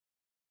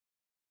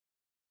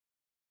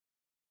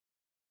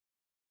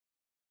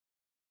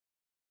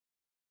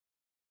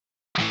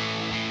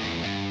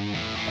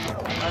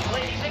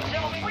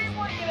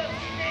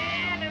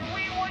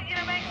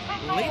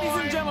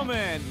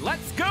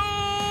let's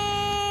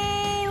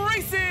go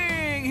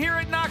racing here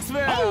at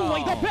Knoxville.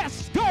 Only the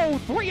best go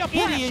 3 abreast.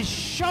 It is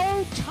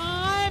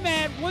showtime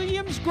at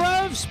Williams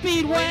Grove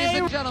Speedway. Ladies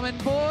and gentlemen,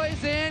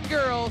 boys and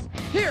girls,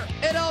 here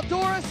at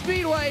Eldora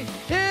Speedway,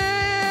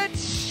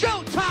 it's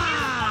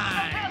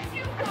showtime!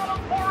 You've got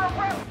a for a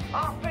rep.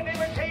 Often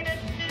imitated,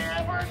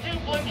 never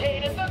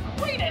duplicated. The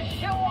greatest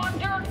show on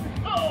dirt,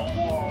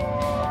 the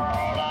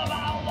world of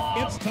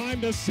Outlaws. It's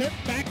time to sit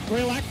back,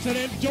 relax, and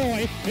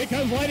enjoy,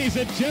 because, ladies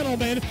and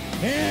gentlemen,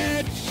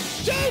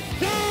 it's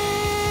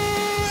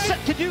showtime!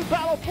 Set to do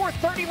battle for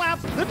 30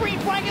 laps. The green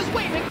flag is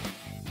waving.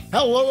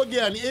 Hello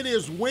again. It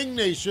is Wing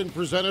Nation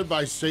presented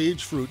by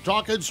Sage Fruit.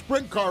 Talking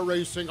sprint car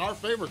racing, our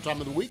favorite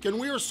time of the week, and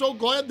we are so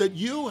glad that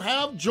you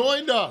have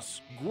joined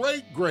us.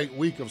 Great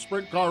week of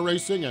sprint car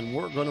racing, and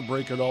we're going to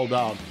break it all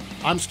down.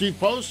 I'm Steve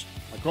Post,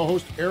 my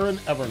co-host Erin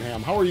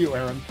Evernham. How are you,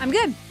 Erin? I'm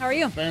good. How are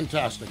you?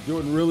 Fantastic.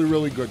 Doing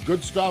really good.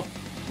 Good stuff.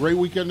 Great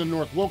weekend in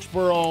North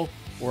Wilkesboro.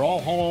 We're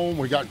all home.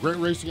 We got great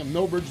racing at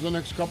Millbridge the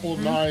next couple of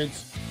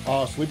nights.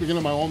 Sleeping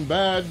in my own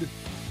bed.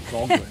 It's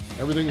all good.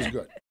 Everything is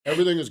good.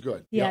 Everything is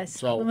good. Yes. Yep.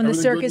 So when the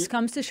circus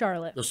comes to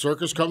Charlotte. The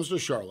circus comes to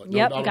Charlotte. No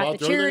Yep. doubt You got about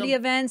the it. charity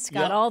events,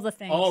 got all the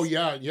things. Oh,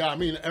 yeah. I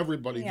mean,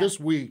 everybody. Yeah. This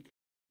week,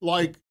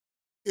 like,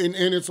 and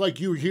it's like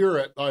you hear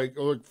it, like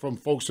from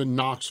folks in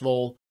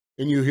Knoxville,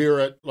 and you hear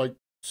it, like,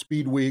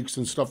 speed weeks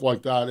and stuff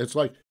like that. It's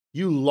like,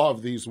 you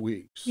love these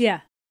weeks.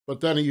 Yeah.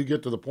 But then you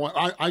get to the point,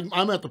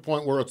 I'm at the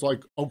point where it's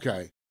like,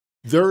 okay,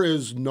 there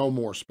is no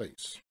more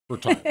space for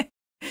time.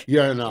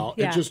 Yeah, no,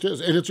 Yeah. it just is.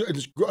 And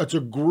it's a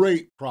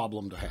great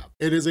problem to have.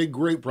 It is a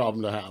great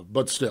problem to have,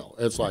 but still,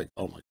 it's like,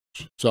 oh my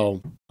gosh.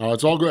 So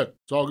it's all good.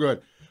 It's all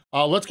good.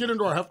 Let's get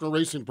into our Hefner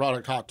Racing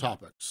product hot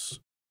topics.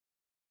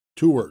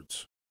 2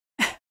 words.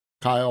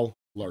 Kyle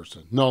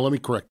Larson. No, let me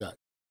correct that.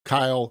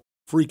 Kyle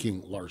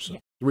freaking Larson.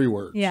 3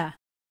 words. Yeah.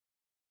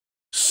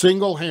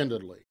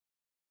 Single-handedly,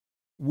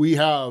 we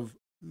have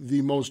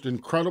the most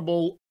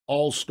incredible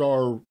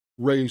all-star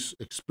race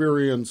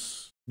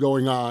experience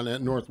going on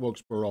at North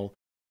Wilkesboro.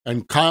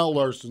 And Kyle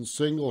Larson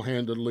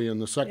single-handedly in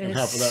the second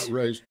half of that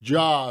race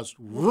just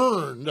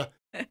ruined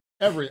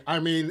I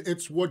mean,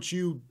 it's what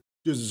you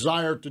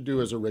desire to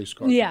do as a race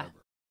car driver.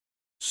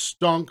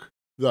 Stunk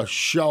the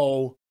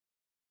show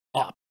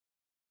up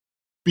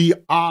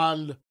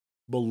beyond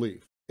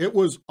belief. It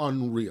was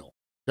unreal.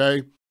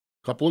 Okay?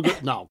 Couple of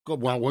good,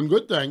 one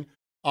good thing.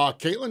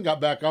 Caitlin got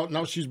back out.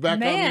 Now she's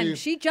back on the...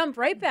 she jumped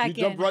right back in.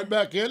 She jumped right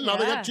back in. Now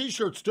they got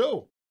T-shirts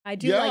too. I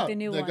do like the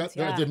new ones.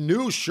 The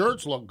new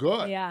shirts look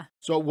good. Yeah.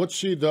 So what's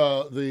she,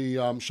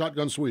 the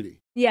Shotgun Sweetie?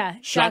 Yeah.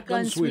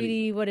 Shotgun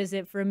Sweetie. What is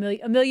it, for a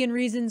million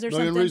reasons or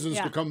something? A million reasons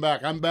to come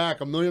back. I'm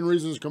back. A million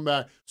reasons to come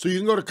back. So you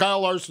can go to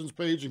Kyle Larson's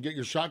page and get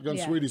your Shotgun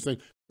Sweeties thing.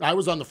 I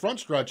was on the front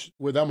stretch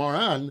with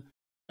MRN,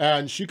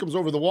 and she comes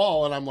over the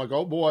wall, and I'm like,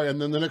 oh boy.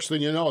 And then the next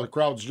thing you know, the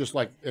crowd's just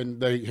like, and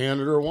they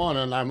handed her one,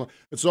 and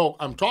so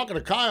I'm talking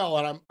to Kyle,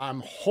 and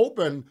I'm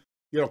hoping,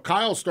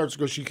 Kyle starts to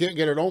go, she can't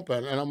get it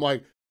open, and I'm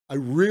like, I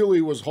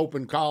really was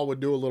hoping Kyle would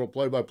do a little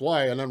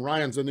play-by-play, and then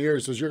Ryan's in the ear.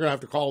 He says, you're going to have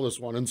to call this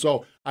one. And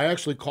so I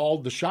actually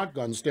called the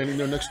shotgun standing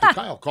there next to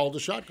Kyle, called the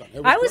shotgun.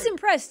 I was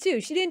impressed,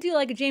 too. She didn't do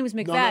like a James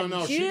McFadden.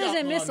 No. She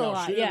doesn't miss a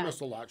lot. She didn't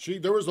miss a lot.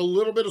 There was a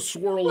little bit of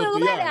swirl at the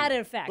end. Well, that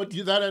added effect. But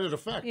that added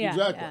effect,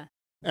 exactly. Yeah.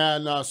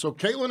 And so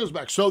Caitlin is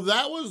back. So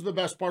that was the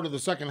best part of the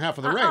second half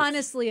of the race.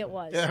 Honestly, it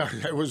was. Yeah,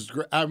 it was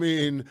great. I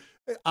mean,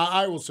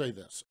 I will say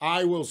this.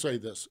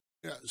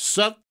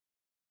 Seth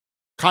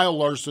Kyle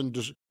Larson,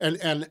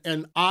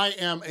 and I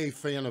am a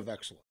fan of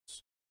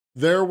excellence.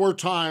 There were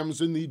times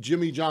in the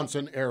Jimmy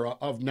Johnson era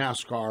of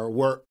NASCAR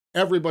where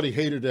everybody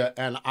hated it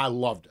and I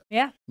loved it.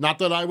 Yeah. Not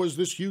that I was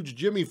this huge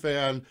Jimmy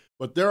fan,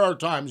 but there are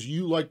times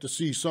you like to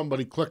see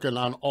somebody clicking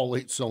on all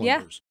 8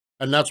 cylinders.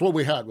 Yeah. And that's what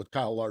we had with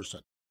Kyle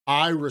Larson.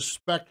 I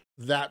respect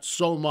that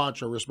so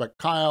much. I respect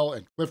Kyle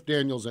and Cliff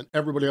Daniels and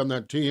everybody on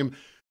that team.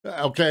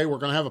 Okay, we're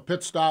going to have a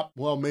pit stop.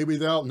 Well, maybe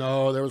they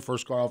were the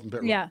first car off in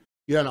pit road. Yeah.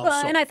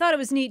 And I thought it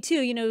was neat,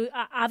 too.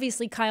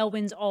 Obviously, Kyle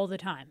wins all the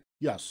time.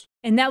 Yes.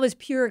 And that was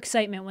pure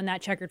excitement when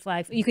that checkered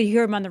flag. You could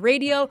hear him on the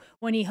radio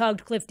when he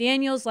hugged Cliff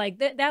Daniels. Like,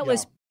 that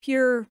was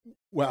pure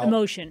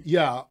emotion.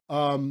 Yeah.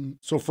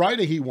 So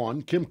Friday he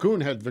won. Kim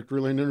Kuhn had Victory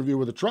Lane interview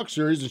with the Truck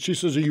Series, and she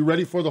says, are you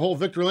ready for the whole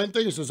Victory Lane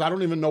thing? He says, I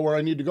don't even know where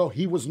I need to go.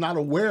 He was not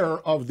aware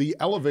of the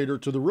elevator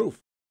to the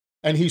roof.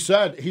 And he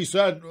said,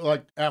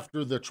 like,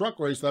 after the truck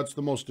race, that's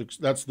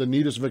the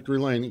neatest Victory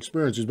Lane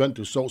experience he's been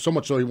to. So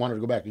much so he wanted to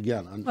go back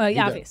again. And well,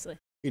 obviously.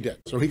 He did.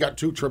 So he got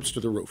 2 trips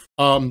to the roof.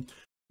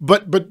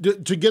 But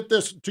to get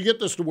this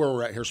to where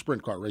we're at here,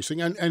 sprint car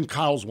racing, and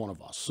Kyle's one of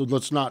us. So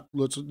let's not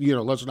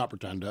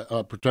pretend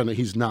that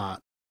he's not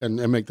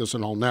and make this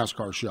an all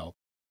NASCAR show.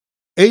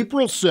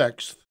 April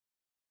 6th,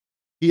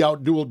 he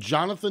outdueled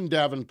Jonathan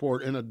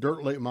Davenport in a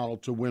dirt late model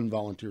to win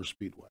Volunteer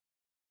Speedway.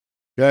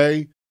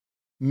 Okay.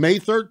 May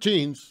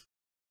 13th,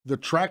 the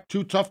track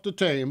too tough to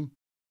tame,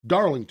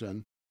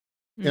 Darlington,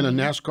 in a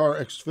NASCAR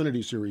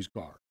Xfinity Series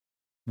car,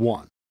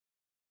 won.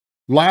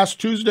 Last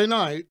Tuesday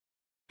night,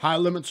 High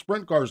Limit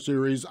Sprint Car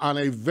Series on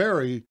a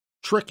very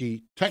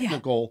tricky,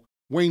 technical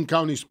Wayne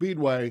County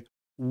Speedway,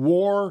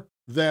 wore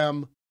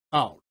them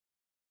out.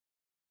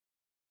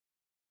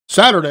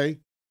 Saturday,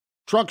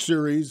 Truck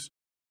Series,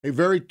 a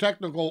very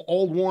technical,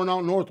 old,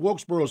 worn-out North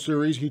Wilkesboro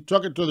Series. He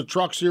took it to the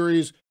Truck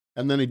Series,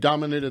 and then he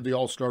dominated the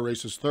All-Star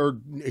races.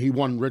 Third, he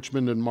won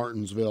Richmond and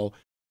Martinsville.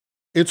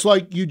 It's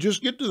like you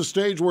just get to the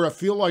stage where I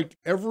feel like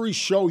every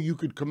show you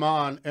could come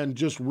on and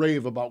just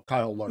rave about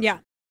Kyle Larson. Yeah.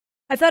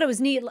 I thought it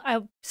was neat.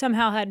 I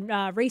somehow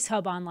had Race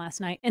Hub on last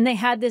night, and they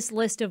had this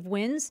list of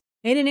wins,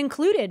 and it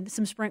included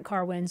some sprint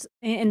car wins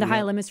in the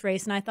high limits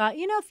race. And I thought,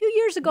 a few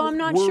years ago, I'm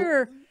not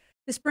sure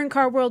the sprint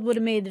car world would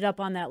have made it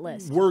up on that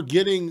list. We're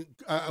getting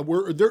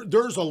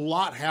there's a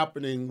lot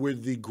happening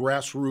with the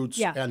grassroots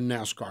and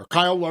NASCAR.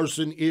 Kyle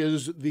Larson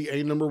is the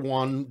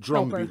 #1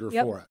 drumbeater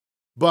for it.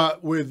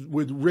 But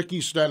with Ricky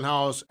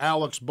Stenhouse,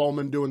 Alex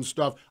Bowman doing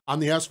stuff on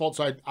the asphalt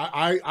side,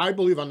 I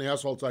believe on the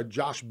asphalt side,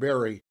 Josh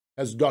Berry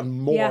has done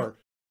more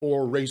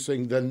for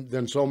racing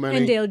than so many.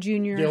 And Dale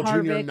Jr. Dale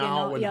Harvick Jr.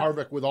 now and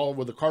Harvick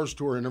with the Cars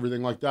Tour and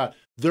everything like that.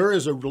 There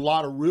is a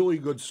lot of really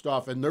good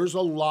stuff, and there's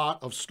a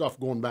lot of stuff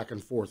going back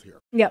and forth here.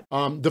 Yep.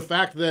 The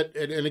fact that,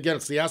 and again,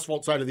 it's the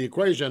asphalt side of the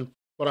equation,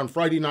 but on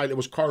Friday night it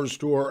was Cars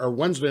Tour, or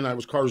Wednesday night it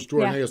was Cars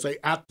Tour and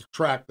ASA at the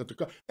track.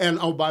 And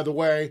oh, by the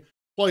way,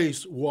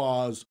 place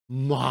was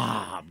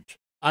mobbed.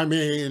 I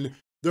mean,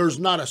 there's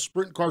not a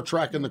sprint car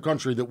track in the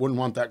country that wouldn't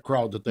want that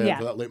crowd that they had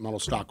for that late model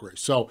stock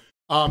race. So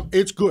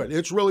it's good.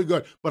 It's really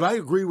good. But I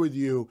agree with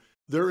you.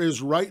 There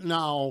is right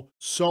now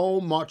so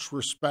much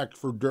respect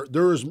for dirt.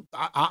 There is,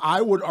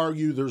 I would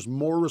argue, there's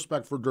more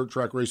respect for dirt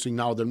track racing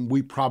now than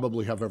we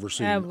probably have ever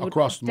seen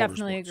across the motorsports.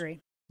 Definitely agree.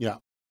 Yeah.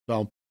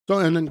 So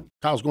and then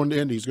Kyle's going to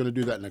Indy. He's going to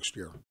do that next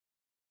year.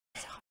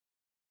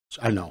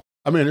 I know.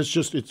 I mean, it's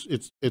just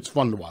it's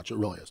fun to watch. It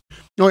really is.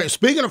 Okay,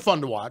 speaking of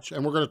fun to watch,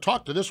 and we're going to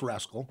talk to this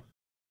rascal,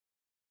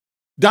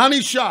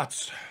 Donny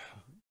Schatz.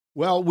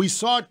 Well, we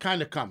saw it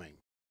kind of coming.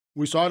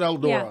 We saw it at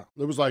Eldora.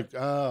 It was like,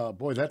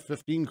 boy, that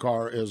 15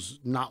 car is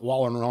not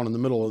walling around in the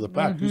middle of the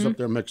pack. He's up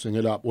there mixing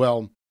it up.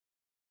 Well,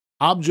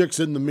 objects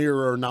in the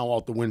mirror are now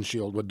out the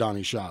windshield with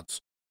Donny Schatz.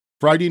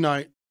 Friday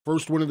night,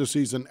 first win of the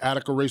season,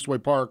 Attica Raceway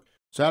Park.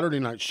 Saturday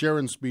night,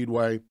 Sharon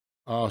Speedway.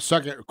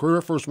 Second,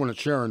 career first win at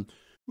Sharon.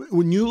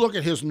 When you look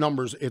at his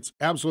numbers, it's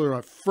absolutely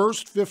right.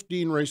 First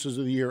 15 races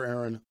of the year,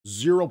 Erin,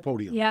 0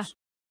 podiums. Yeah.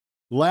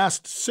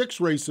 Last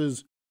 6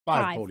 races,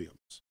 5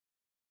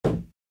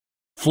 podiums.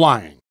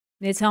 Flying.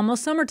 It's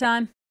almost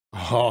summertime.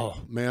 Oh,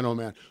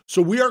 man.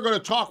 So we are going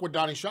to talk with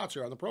Donny Schatz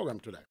here on the program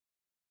today.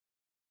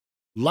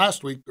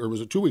 Last week, or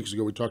was it 2 weeks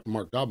ago, we talked to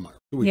Mark Dobmeyer,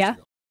 2 weeks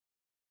ago.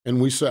 And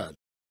we said,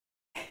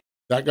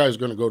 that guy's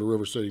going to go to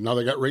River City. Now,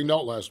 they got rained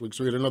out last week,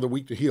 so he had another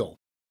week to heal.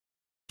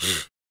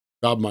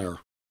 Dobmeyer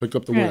picked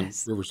up the win,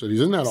 River City.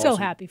 Isn't that awesome? So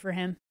happy for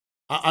him.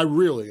 I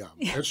really am.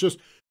 It's just,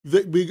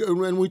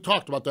 and we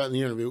talked about that in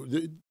the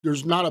interview.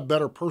 There's not a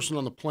better person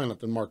on the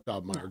planet than Mark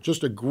Dobmeyer.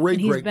 Just a great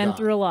guy. He's been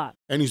through a lot.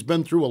 And he's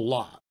been through a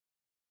lot.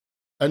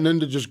 And then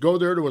to just go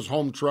there to his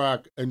home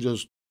track and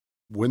just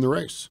win the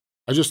race.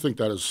 I just think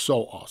that is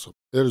so awesome.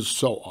 It is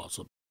so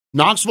awesome.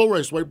 Knoxville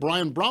Raceway,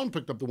 Brian Brown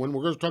picked up the win.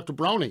 We're going to talk to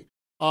Brownie.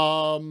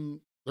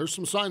 There's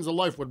some signs of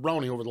life with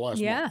Brownie over the last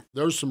month.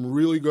 There's some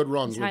really good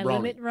runs with Brownie. High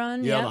limit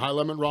run. Yeah, the high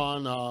limit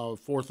run,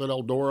 4th at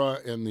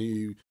Eldora, and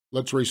the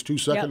Let's Race 2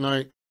 second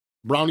night.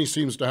 Brownie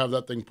seems to have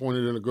that thing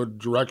pointed in a good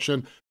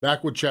direction.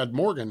 Back with Chad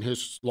Morgan,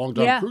 his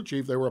longtime crew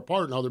chief, they were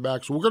apart, now they're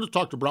back. So we're going to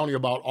talk to Brownie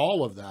about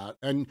all of that,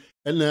 and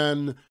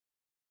then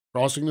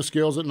crossing the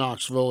scales at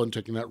Knoxville and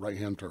taking that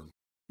right-hand turn.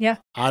 Yeah.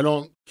 I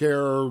don't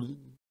care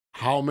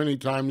how many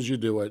times you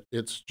do it.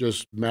 It's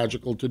just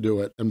magical to do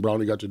it, and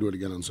Brownie got to do it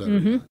again on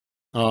Saturday night.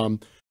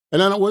 And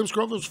then at Williams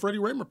Grove, it was Freddie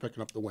Raymer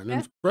picking up the win.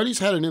 And Freddie's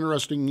had an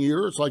interesting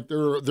year. It's like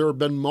there have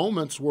been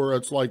moments where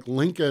it's like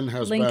Lincoln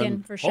has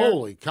been, for sure.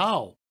 Holy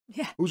cow,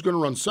 who's going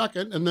to run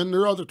second? And then there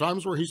are other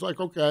times where he's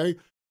like, okay,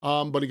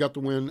 but he got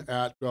the win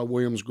at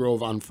Williams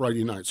Grove on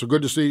Friday night. So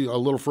good to see a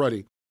little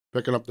Freddie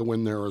picking up the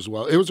win there as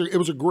well. It was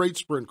a great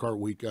sprint car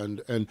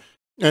weekend, and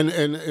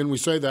we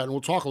say that, and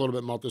we'll talk a little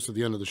bit about this at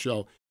the end of the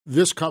show.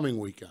 This coming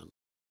weekend,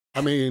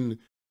 I mean,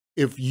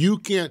 if you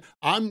can't,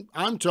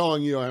 I'm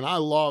telling you, and I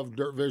love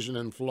Dirt Vision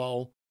and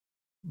Flow,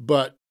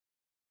 but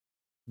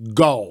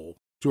go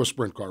to a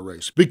sprint car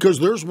race because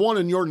there's one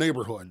in your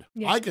neighborhood.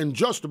 I can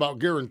just about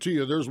guarantee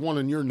you there's one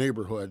in your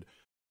neighborhood.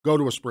 Go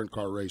to a sprint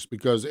car race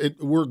because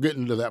we're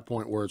getting to that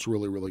point where it's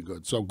really, really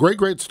good. So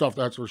great stuff,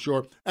 that's for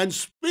sure. And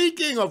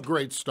speaking of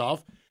great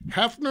stuff,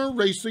 Hefner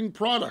Racing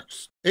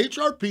Products.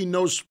 HRP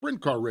knows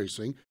sprint car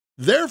racing,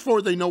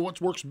 therefore they know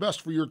what works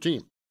best for your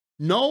team.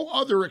 No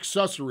other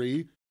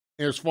accessory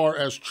as far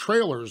as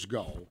trailers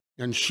go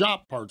and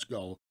shop parts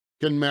go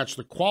can match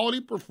the quality,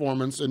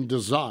 performance, and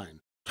design.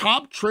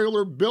 Top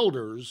trailer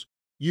builders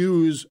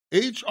use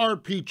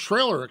HRP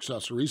trailer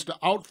accessories to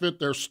outfit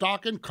their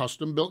stock and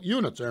custom-built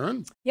units,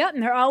 Erin. Yep,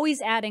 and they're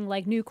always adding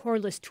like new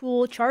cordless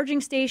tool charging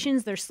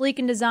stations. They're sleek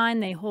in design.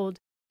 They hold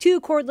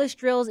 2 cordless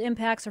drills,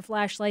 impacts or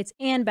flashlights,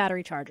 and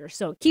battery chargers.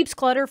 So it keeps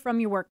clutter from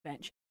your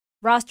workbench.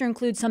 Roster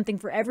includes something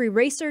for every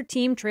racer,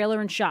 team, trailer,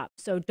 and shop.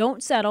 So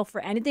don't settle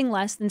for anything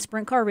less than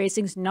Sprint Car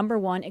Racing's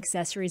 #1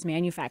 accessories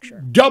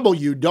manufacturer.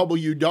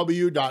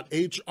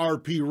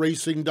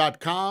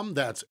 www.hrpracing.com.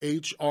 That's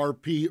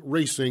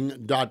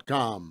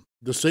hrpracing.com.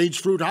 The Sage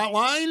Fruit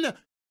Hotline.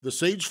 The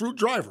Sage Fruit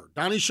driver,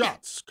 Donny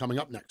Schatz, coming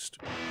up next.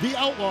 The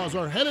Outlaws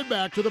are headed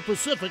back to the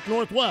Pacific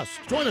Northwest.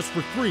 Join us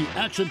for 3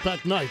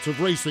 action-packed nights of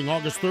racing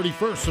August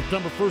 31st,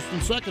 September 1st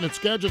and 2nd at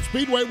Skagit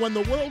Speedway when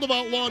the World of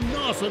Outlaw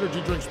NOS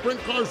Energy Drink Sprint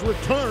Cars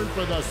return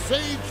for the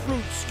Sage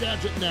Fruit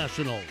Skagit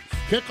Nationals.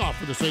 Kickoff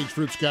for the Sage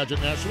Fruit Skagit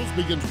Nationals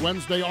begins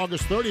Wednesday,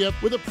 August 30th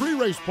with a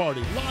pre-race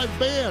party, live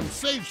band,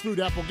 Sage Fruit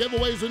apple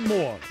giveaways, and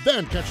more.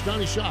 Then catch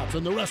Donny Schatz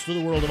and the rest of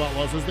the World of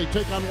Outlaws as they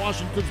take on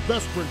Washington's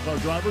best sprint car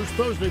drivers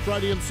Thursday,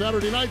 Friday, and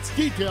Saturday nights.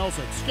 Details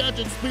at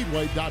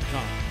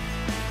SkagitSpeedway.com.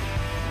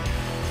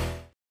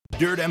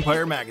 Dirt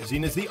Empire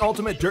Magazine is the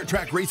ultimate dirt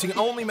track racing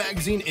only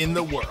magazine in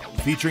the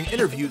world, featuring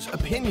interviews,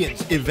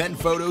 opinions, event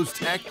photos,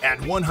 tech, and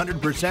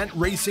 100%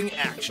 racing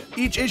action.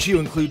 Each issue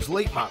includes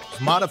late models,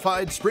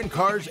 modified, sprint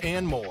cars,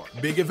 and more.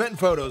 Big event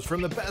photos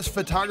from the best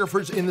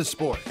photographers in the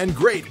sport, and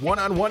great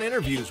one-on-one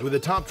interviews with the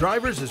top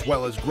drivers as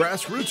well as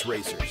grassroots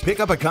racers.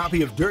 Pick up a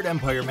copy of Dirt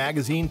Empire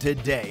Magazine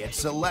today at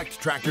select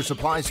Tractor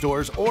Supply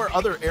stores or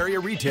other area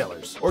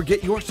retailers, or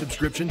get your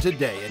subscription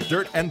today at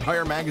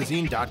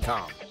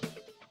dirtempiremagazine.com.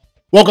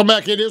 Welcome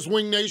back. It is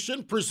Wing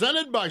Nation,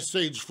 presented by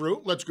Sage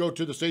Fruit. Let's go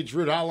to the Sage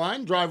Fruit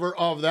Hotline. Driver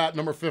of that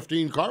number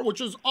 15 car,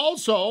 which is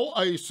also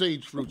a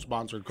Sage Fruit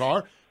sponsored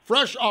car.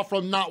 Fresh off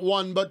from not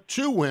 1 but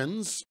 2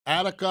 wins,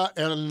 Attica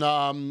and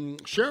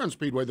Sharon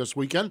Speedway this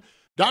weekend.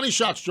 Donny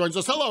Schatz joins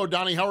us. Hello,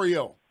 Donny. How are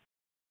you?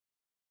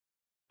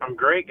 I'm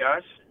great,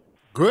 guys.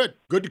 Good.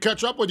 Good to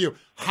catch up with you.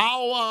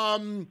 How?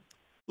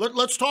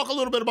 Let's talk a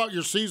little bit about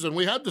your season.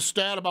 We had the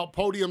stat about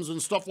podiums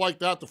and stuff like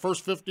that. The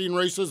first 15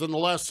 races and the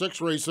last 6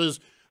 races.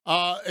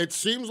 It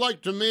seems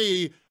like to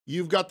me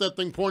you've got that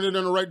thing pointed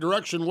in the right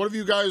direction. What have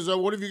you guys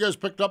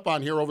picked up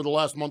on here over the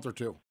last month or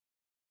two?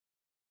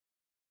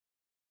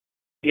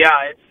 Yeah,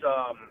 it's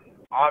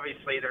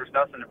obviously there's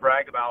nothing to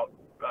brag about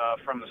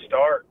from the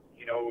start.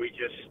 You know, we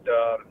just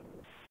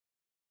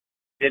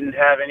didn't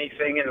have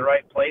anything in the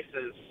right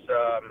places.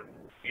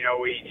 You know,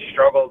 we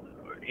struggled.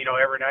 You know,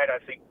 every night I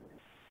think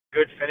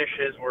good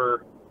finishes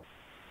were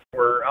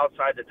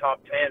outside the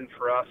top 10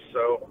 for us.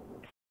 So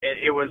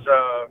it was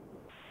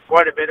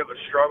quite a bit of a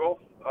struggle.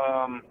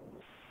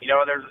 You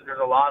know, there's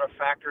a lot of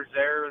factors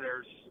there.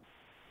 There's,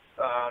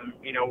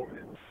 you know,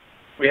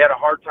 we had a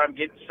hard time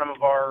getting some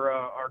of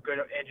our good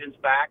engines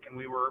back, and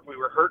we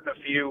were hurting a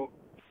few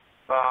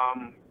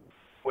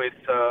with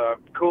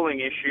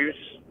cooling issues.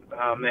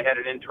 They had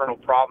an internal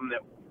problem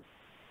that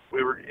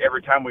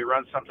every time we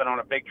run something on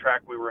a big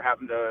track, we were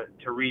having to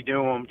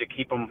redo them to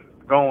keep them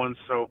going.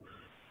 So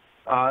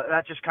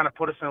that just kind of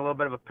put us in a little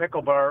bit of a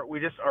pickle, but our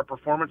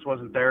performance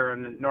wasn't there.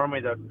 And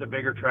normally the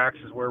bigger tracks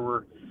is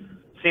where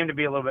seem to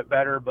be a little bit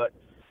better, but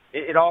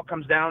it all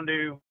comes down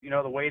to, you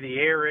know, the way the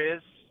air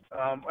is.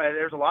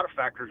 There's a lot of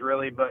factors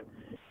really, but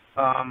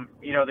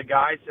you know, the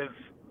guys have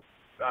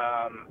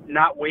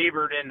not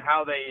wavered in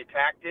how they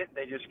attacked it.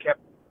 They just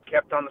kept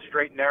on the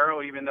straight and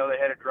narrow, even though they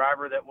had a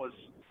driver that was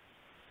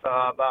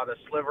about a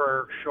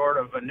sliver short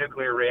of a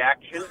nuclear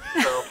reaction.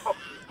 So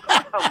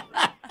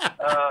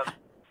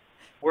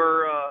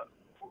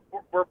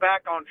we're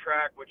back on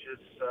track, which is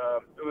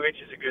a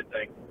good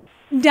thing.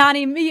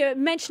 Donny,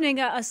 mentioning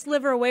a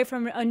sliver away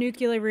from a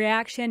nuclear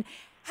reaction,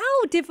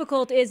 how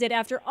difficult is it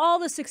after all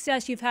the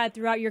success you've had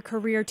throughout your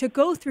career to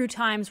go through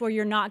times where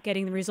you're not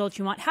getting the results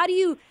you want? How do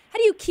you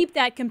keep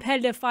that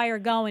competitive fire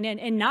going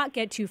and not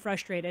get too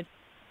frustrated?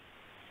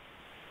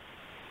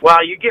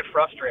 Well, you get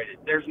frustrated.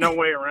 There's no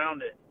way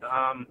around it.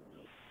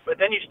 But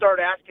then you start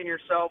asking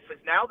yourself, is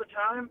now the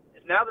time?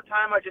 Is now the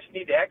time I just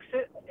need to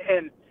exit?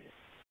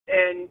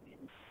 And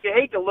you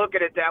hate to look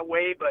at it that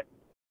way, but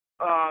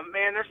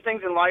man, there's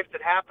things in life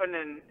that happen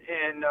and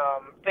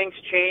things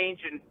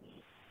change, and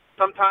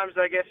sometimes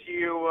I guess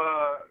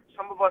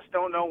some of us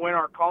don't know when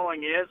our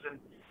calling is, and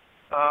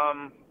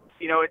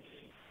you know,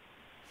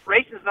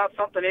 racing's not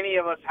something any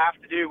of us have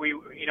to do.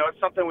 It's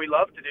something we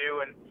love to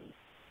do, and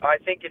I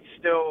think it's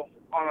still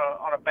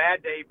on a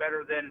bad day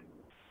better than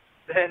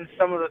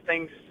some of the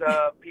things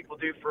people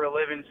do for a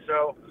living.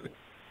 So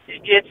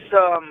it's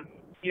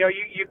you know,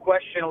 you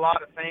question a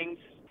lot of things.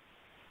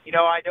 You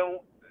know, I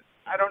don't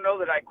know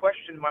that I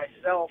question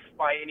myself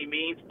by any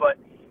means, but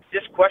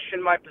just question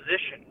my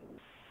position.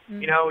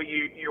 Mm-hmm. You know,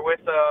 you're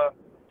with a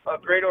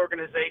great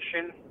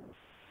organization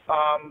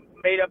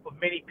made up of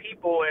many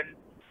people, and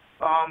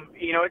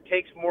you know, it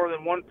takes more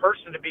than one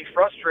person to be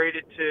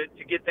frustrated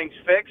to get things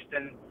fixed.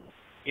 And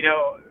you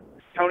know,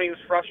 Tony was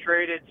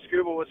frustrated,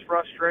 Scuba was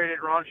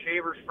frustrated, Ron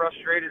Shaver's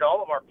frustrated,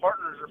 all of our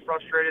partners are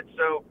frustrated.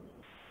 So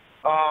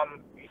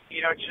you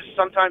know, it's just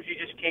sometimes you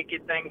just can't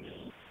get things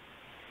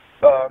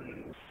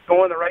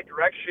going the right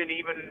direction,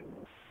 even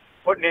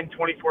putting in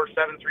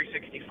 24/7,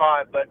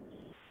 365. But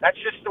that's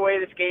just the way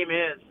this game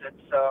is.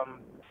 It's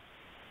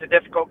a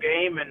difficult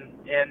game, and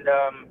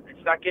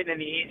it's not getting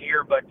any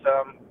easier. But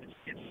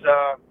it's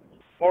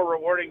more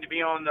rewarding to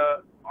be on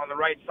the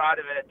right side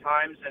of it at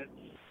times. And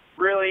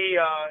really,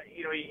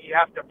 you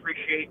have to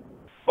appreciate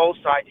both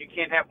sides. You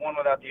can't have one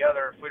without the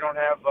other. If we don't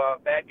have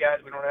bad guys,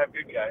 we don't have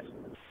good guys.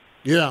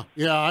 Yeah.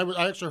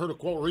 I actually heard a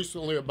quote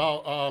recently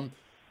about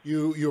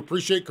you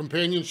appreciate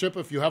companionship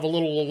if you have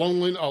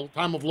a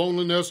time of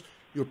loneliness.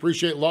 You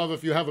appreciate love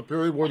if you have a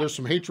period where there's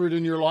some hatred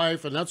in your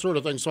life and that sort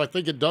of thing. So I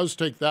think it does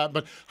take that.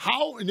 But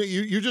how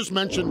you just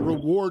mentioned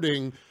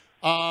rewarding,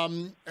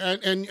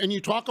 and you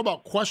talk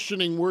about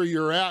questioning where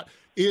you're at.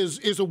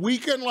 Is a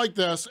weekend like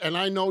this, and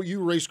I know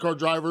you race car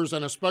drivers,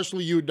 and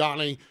especially you,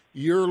 Donny,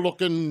 you're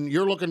looking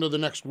to the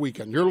next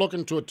weekend. You're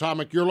looking to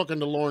Atomic. You're looking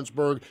to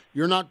Lawrenceburg.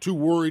 You're not too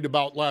worried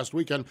about last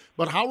weekend.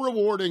 But how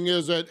rewarding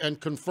is it and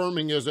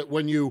confirming is it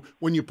when you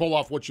pull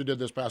off what you did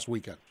this past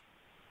weekend?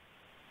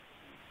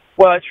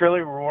 Well, it's really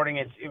rewarding.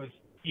 It was,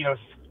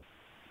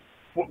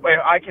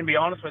 I can be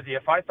honest with you.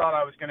 If I thought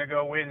I was going to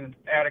go win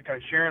Attica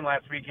and Sharon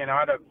last weekend,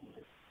 I'd have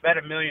bet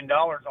 $1 million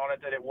on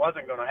it that it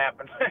wasn't going to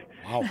happen.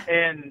 Wow.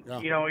 And,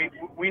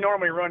 we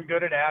normally run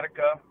good at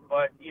Attica,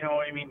 but,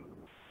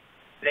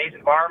 today's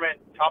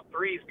environment, top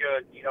 3 is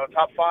good,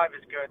 top 5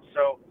 is good.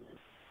 So,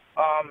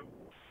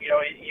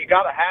 you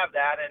got to have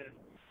that.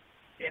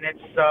 And it's,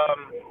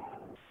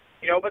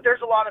 but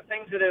there's a lot of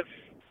things that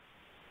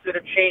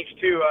have changed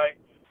too.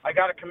 I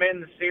got to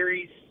commend the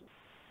series.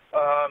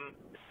 The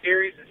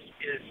series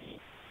is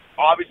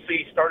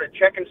obviously started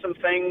checking some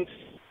things,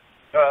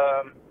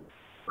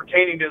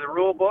 pertaining to the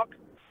rule book,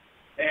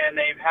 and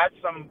they've had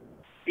some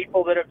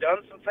people that have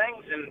done some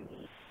things, and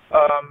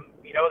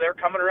they're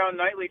coming around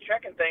nightly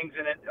checking things,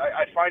 and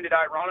I find it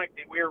ironic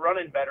that we're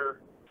running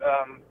better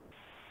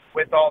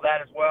with all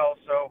that as well.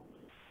 So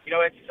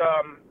it's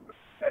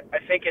I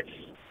think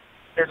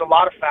there's a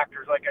lot of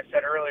factors, like I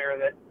said earlier,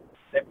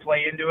 that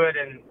play into it,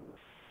 and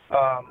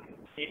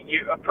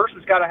a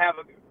person's got to have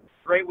a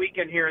great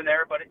weekend here and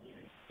there, but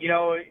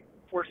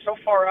we're so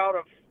far out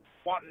of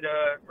wanting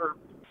to or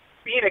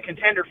being a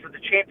contender for the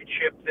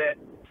championship that,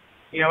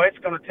 it's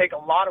going to take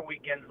a lot of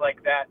weekends like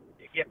that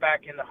to get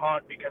back in the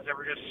hunt, because there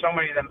were just so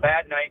many of them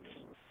bad nights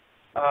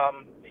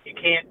that you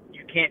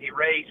can't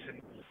erase.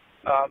 And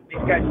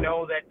these guys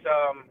know that,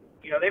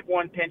 they've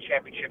won 10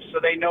 championships, so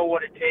they know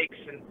what it takes.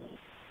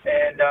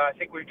 And I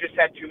think we've just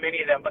had too many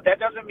of them. But that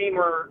doesn't mean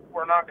we're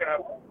not going to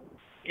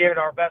give it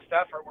our best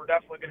effort. We're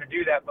definitely going to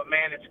do that. But,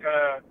 man,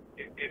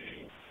 if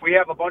we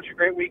have a bunch of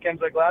great weekends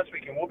like last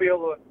weekend, we'll be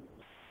able to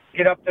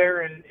get up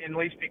there and at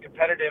least be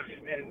competitive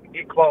and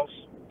get close.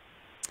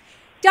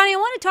 Donny, I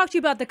want to talk to you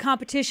about the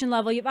competition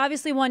level. You've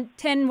obviously won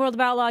 10 World of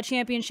Outlaw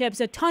championships,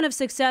 a ton of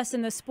success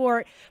in the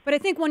sport. But I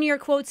think one of your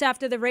quotes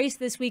after the race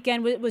this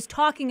weekend was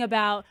talking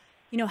about,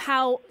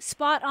 how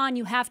spot on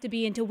you have to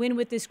be and to win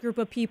with this group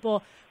of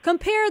people.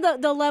 Compare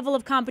the level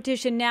of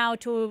competition now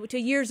to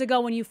years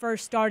ago when you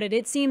first started.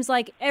 It seems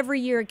like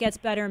every year it gets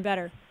better and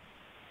better.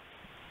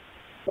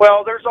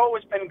 Well, there's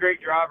always been great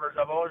drivers.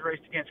 I've always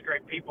raced against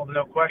great people,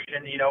 no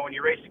question, when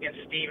you race against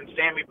Steve and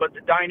Sammy, but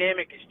the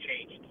dynamic has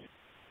changed.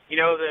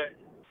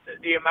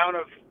 The amount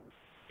of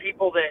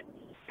people that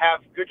have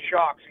good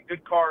shocks and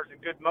good cars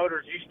and good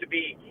motors used to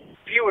be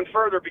few and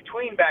further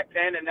between back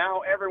then, and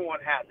now everyone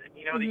has it.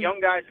 The young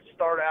guys that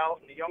start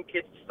out and the young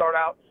kids that start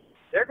out,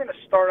 they're going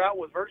to start out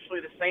with virtually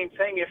the same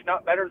thing, if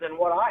not better than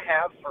what I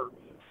have for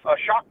a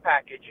shock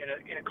package and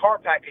a car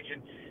package,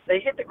 and they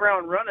hit the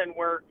ground running,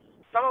 where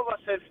some of us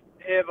have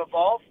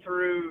evolved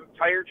through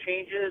tire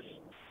changes,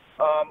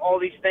 all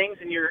these things,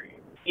 and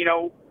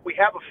we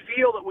have a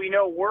feel that we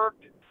know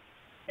worked,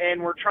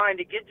 and we're trying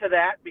to get to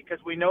that because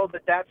we know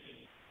that that's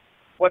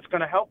what's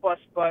going to help us.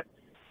 But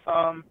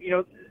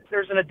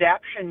there's an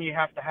adaptation you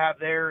have to have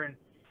there, and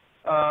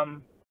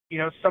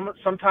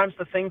sometimes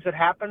the things that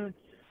happen,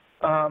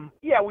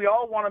 we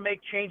all want to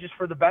make changes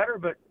for the better,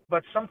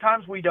 but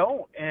sometimes we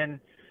don't. And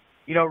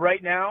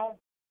right now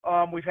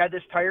we've had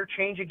this tire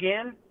change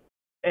again.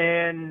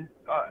 And,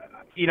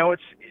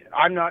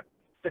 I'm not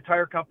the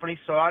tire company,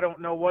 so I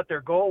don't know what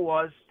their goal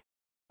was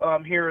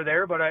here or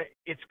there, but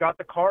it's got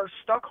the car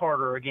stuck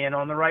harder again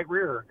on the right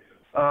rear.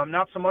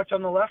 Not so much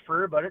on the left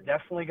rear, but it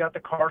definitely got the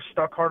car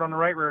stuck hard on the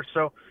right rear.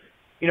 So,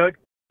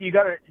 you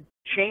got to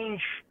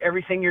change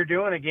everything you're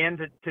doing again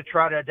to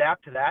try to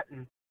adapt to that.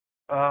 And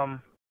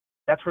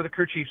that's where the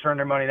crew chiefs earn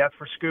their money. That's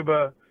where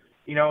Scuba,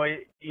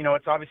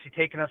 it's obviously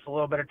taken us a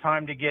little bit of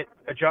time to get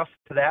adjusted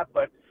to that,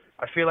 but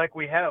I feel like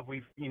we've,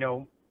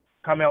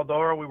 come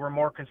Eldora, we were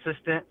more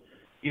consistent.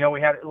 We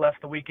had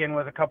left the weekend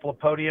with a couple of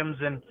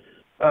podiums, and,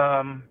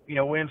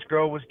 Williams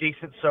Grove was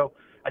decent. So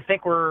I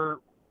think we're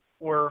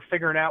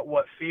figuring out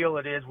what feel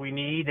it is we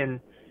need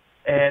and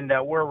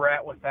where we're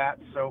at with that.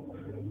 So,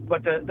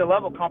 but the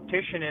level of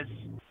competition is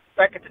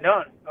second to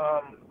none.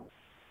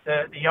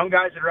 The young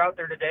guys that are out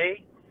there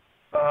today,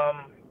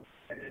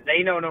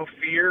 they know no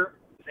fear.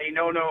 They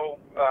know no,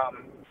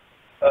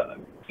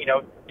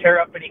 tear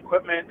up any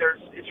equipment.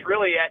 It's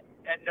really at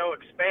no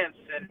expense,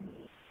 and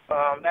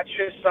that's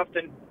just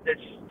something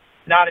that's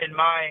not in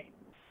my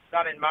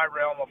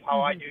realm of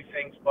how I do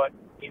things. But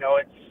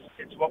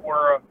it's what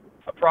we're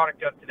a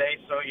product of today,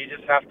 so you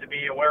just have to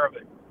be aware of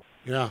it.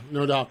 Yeah,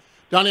 no doubt.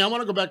 Donny, I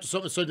want to go back to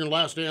something you said in your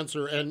last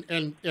answer,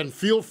 and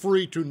feel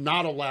free to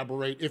not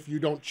elaborate if you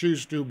don't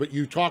choose to, but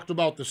you talked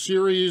about the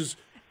series,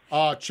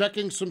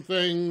 checking some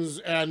things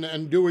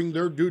and doing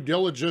their due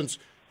diligence.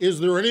 Is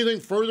there anything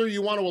further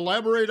you want to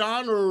elaborate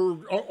on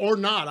or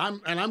not?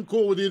 I'm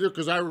cool with either,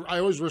 because I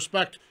always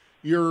respect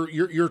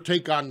your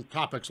take on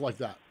topics like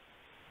that.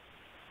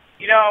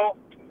 You know,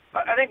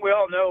 I think we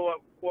all know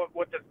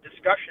what the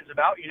discussion's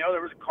about. You know,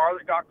 there was a car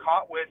that got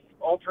caught with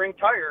altering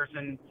tires,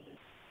 and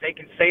they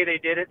can say they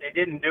did it, they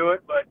didn't do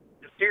it, but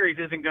the series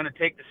isn't going to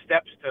take the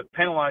steps to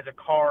penalize a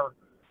car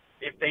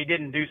if they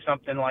didn't do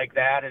something like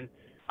that. And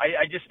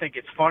I just think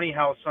it's funny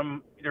how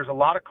there's a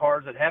lot of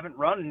cars that haven't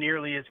run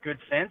nearly as good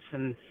since,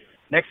 and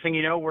next thing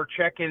you know, we're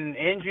checking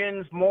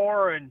engines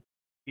more. And,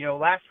 you know,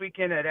 last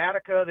weekend at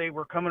Attica, they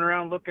were coming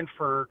around looking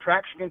for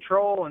traction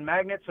control and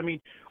magnets. I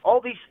mean, all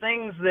these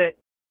things that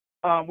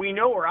we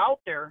know are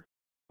out there,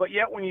 but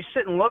yet when you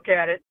sit and look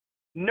at it,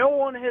 no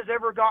one has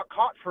ever got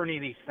caught for any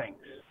of these things.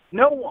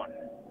 No one.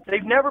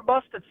 They've never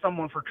busted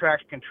someone for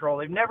traction control.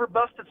 They've never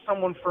busted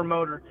someone for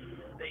motor.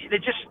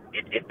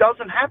 It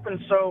doesn't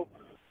happen. So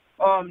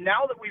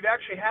now that we've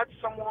actually had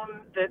someone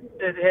that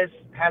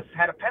has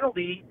had a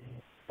penalty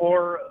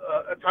or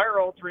a tire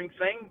altering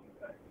thing,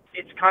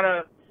 it's kind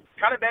of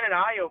been an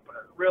eye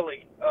opener,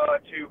 really.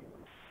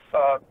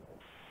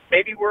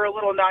 Maybe we're a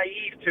little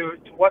naive to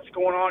what's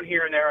going on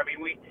here and there. I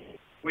mean,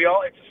 we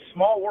all, it's a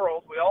small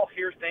world. We all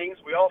hear things.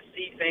 We all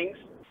see things.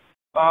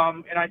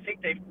 And I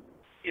think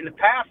in the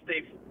past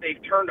they've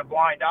turned a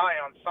blind eye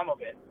on some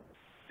of it,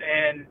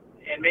 and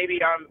maybe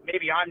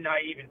I'm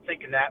naive in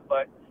thinking that,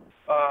 but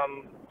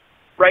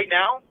right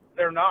now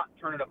they're not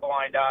turning a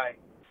blind eye,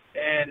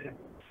 and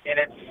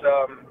it's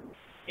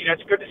you know,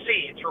 it's good to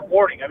see. It's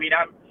rewarding. I mean,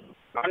 I'm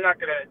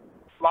not gonna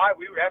lie.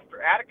 We were after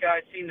Attica.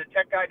 I seen the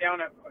tech guy down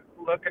at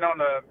looking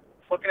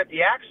at the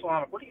axle.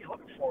 I'm like, what are you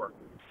looking for?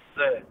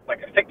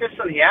 Like a thickness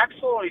in the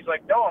axle? And he's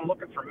like, no, I'm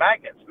looking for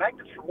magnets.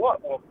 Magnets for what?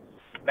 Well,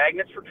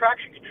 magnets for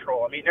traction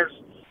control. I mean, there's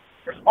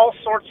all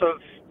sorts of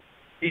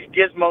these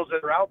gizmos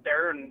that are out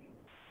there, and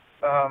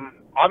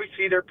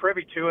obviously they're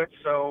privy to it.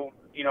 So,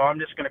 you know, I'm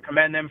just going to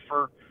commend them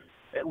for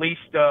at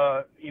least,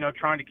 you know,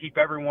 trying to keep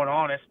everyone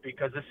honest,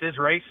 because this is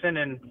racing,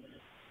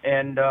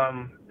 and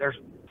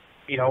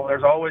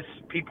there's always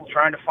people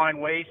trying to find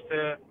ways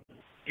to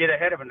get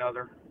ahead of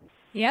another.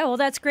 Yeah, well,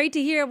 that's great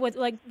to hear with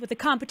the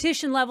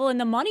competition level and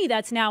the money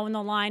that's now in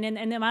the line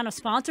and the amount of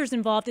sponsors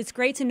involved. It's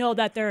great to know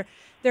that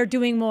they're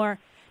doing more.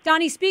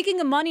 Donny, speaking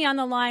of money on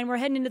the line, we're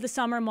heading into the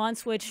summer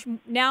months, which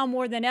now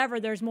more than ever,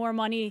 there's more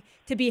money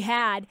to be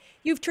had.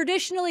 You've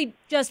traditionally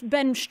just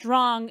been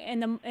strong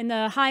in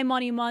the high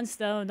money months,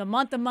 the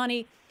month of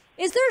money.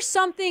 Is there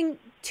something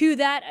to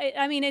that?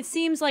 I mean, it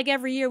seems like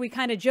every year we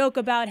kind of joke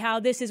about how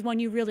this is when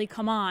you really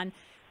come on.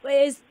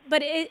 Is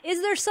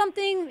there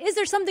something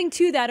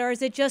to that, or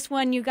is it just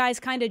when you guys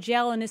kind of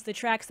gel and it's the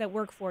tracks that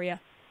work for you?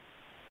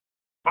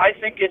 I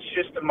think it's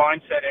just the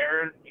mindset,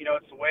 Erin. You know,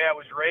 it's the way I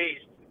was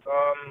raised.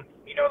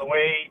 You know, the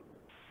way,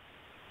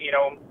 you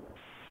know,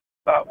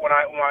 when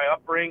my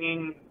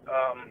upbringing,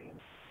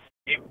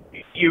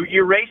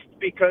 you raced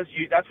because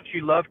that's what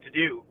you love to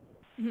do.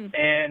 Mm-hmm.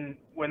 And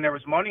when there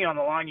was money on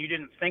the line, you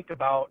didn't change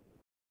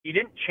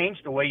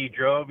the way you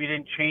drove. You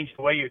didn't change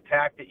the way you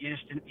attacked it. You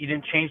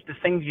didn't change the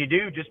things you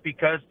do just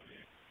because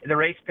the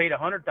race paid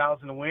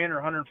 $100,000 to win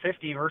or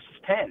 $150 versus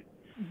 10.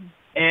 Mm-hmm.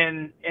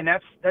 And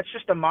that's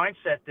just a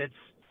mindset that's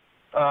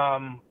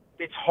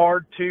it's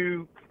hard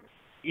to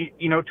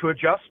to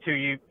adjust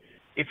to.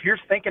 If you're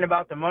thinking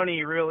about the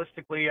money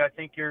realistically, I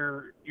think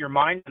your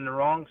mind's in the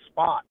wrong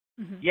spot.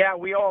 Mm-hmm. Yeah,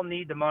 we all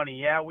need the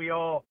money. Yeah, we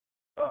all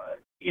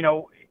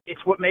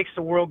it's what makes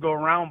the world go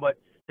around, but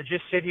to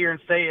just sit here and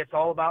say it's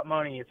all about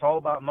money is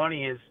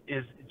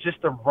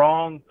just the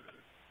wrong,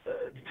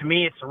 to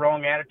me, it's the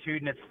wrong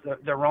attitude, and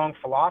it's the wrong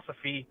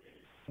philosophy.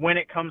 When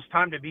it comes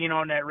time to being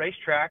on that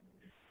racetrack,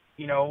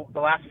 you know, the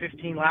last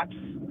 15 laps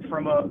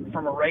from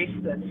a race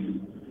that's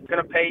going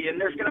to pay, and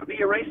there's going to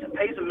be a race that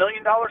pays $1 million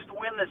to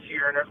win this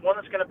year, and there's one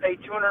that's going to pay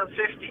 $250,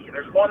 and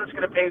there's one that's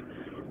going to pay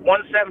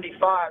 $175.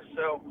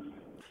 So,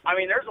 I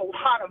mean, there's a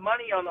lot of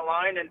money on the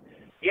line, and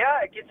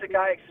yeah, it gets a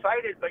guy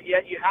excited, but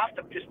yet you have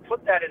to just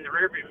put that in the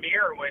rearview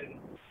mirror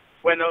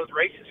when those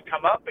races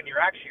come up and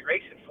you're actually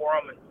racing for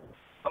them. And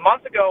a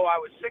month ago,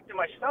 I was sick to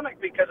my stomach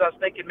because I was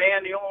thinking,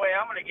 man, the only way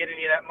I'm going to get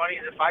any of that money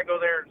is if I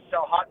go there and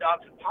sell hot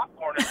dogs and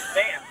popcorn in the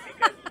stands,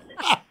 because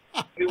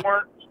we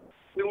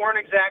weren't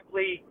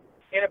exactly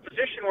in a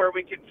position where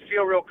we could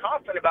feel real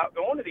confident about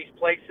going to these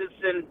places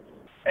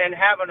and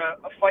having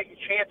a fighting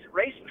chance at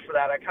racing for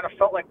that. I kind of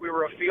felt like we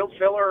were a field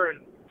filler,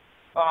 and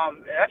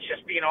that's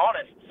just being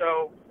honest.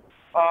 So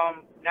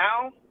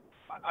now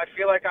I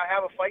feel like I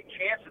have a fighting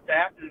chance at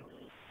that, and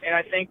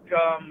I think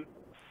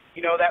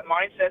that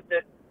mindset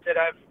that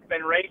I've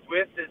been raised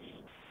with is,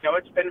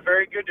 it's been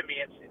very good to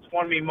me. It's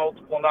won me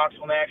multiple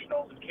Knoxville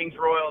Nationals and Kings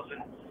Royals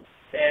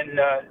and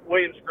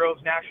Williams Groves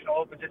National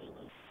Opens.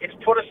 It's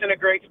put us in a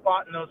great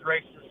spot in those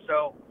races.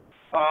 So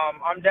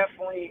I'm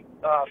definitely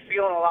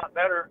feeling a lot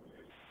better.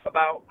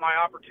 about my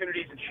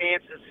opportunities and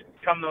chances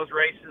come those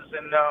races,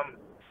 and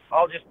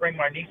I'll just bring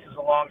my nieces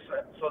along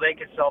so they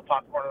can sell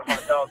popcorn and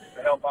hot dogs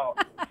to help out.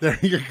 There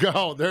you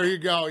go. There you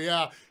go.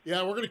 Yeah.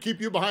 Yeah, we're going to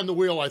keep you behind the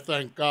wheel, I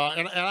think.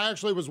 And I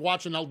actually was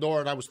watching Eldora,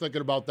 and I was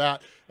thinking about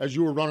that as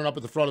you were running up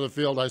at the front of the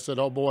field. I said,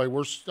 oh, boy,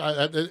 it's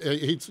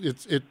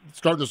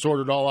starting to sort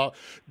it all out.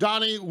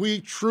 Donny,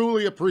 we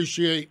truly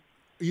appreciate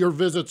your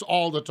visits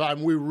all the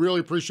time. We really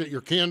appreciate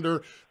your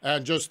candor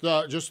and just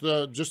what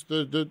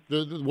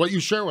you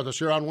share with us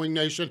here on Wing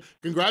Nation.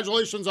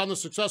 Congratulations on the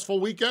successful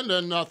weekend,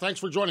 and thanks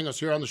for joining us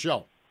here on the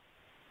show.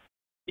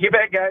 You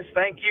bet, guys.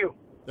 Thank you.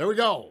 There we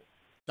go.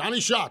 Donny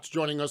Schatz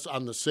joining us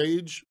on the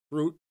Sage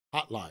Fruit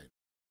Hotline.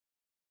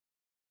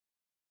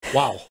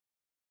 Wow.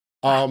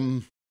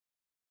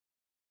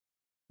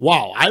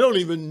 Wow.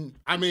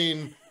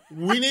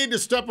 We need to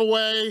step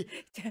away.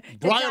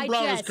 Brian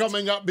Brown is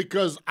coming up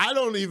because I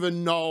don't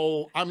even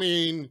know.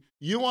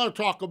 You want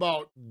to talk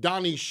about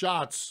Donny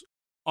Schatz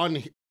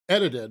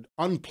unedited,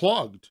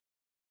 unplugged.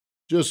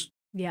 Just,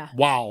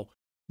 wow.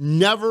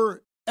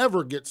 Never,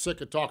 ever get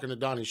sick of talking to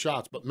Donny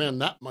Schatz, but man,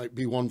 that might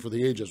be one for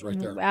the ages right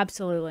there.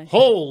 Absolutely.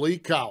 Holy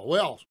cow.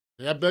 Well,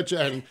 I bet you,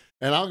 and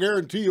I'll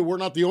guarantee you we're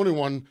not the only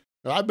one.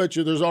 I bet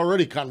you there's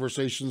already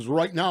conversations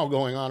right now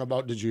going on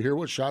about, did you hear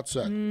what Schatz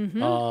said?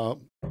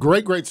 Mm-hmm.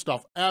 Great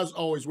stuff. As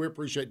always, we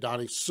appreciate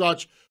Donny.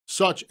 Such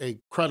a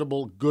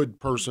credible, good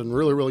person.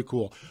 Really, really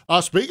cool.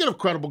 Speaking of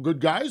credible good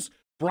guys,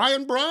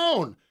 Brian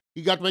Brown.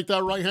 He got to make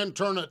that right-hand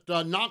turn at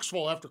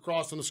Knoxville after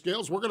crossing the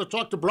scales. We're going to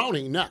talk to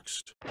Brownie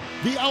next.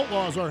 The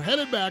Outlaws are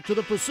headed back to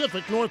the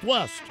Pacific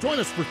Northwest. Join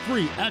us for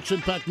 3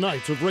 action-packed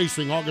nights of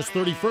racing August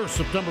 31st,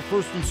 September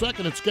 1st and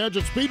 2nd at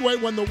Skagit Speedway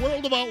when the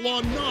World of Outlaw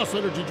NOS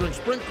Energy Drink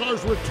Sprint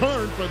Cars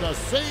return for the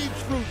Sage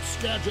Fruit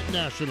Skagit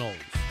Nationals.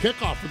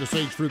 Kickoff for the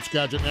Sage Fruit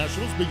Skagit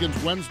Nationals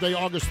begins Wednesday,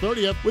 August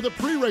 30th with a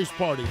pre-race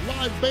party,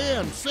 live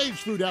band, Sage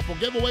Fruit apple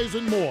giveaways,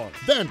 and more.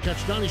 Then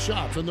catch Donny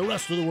Schatz and the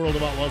rest of the World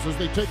of Outlaws as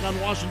they take on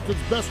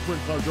Washington's best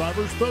sprint car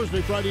drivers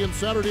Thursday, Friday, and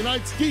Saturday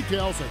nights.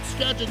 Details at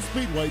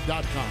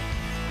SkagitSpeedway.com.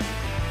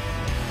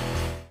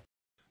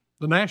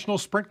 The National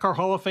Sprint Car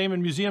Hall of Fame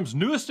and Museum's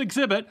newest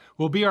exhibit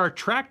will be our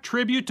track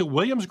tribute to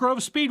Williams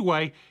Grove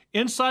Speedway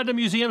inside the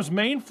museum's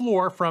main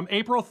floor from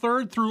April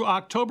 3rd through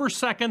October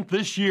 2nd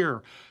this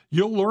year.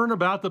 You'll learn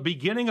about the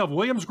beginning of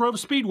Williams Grove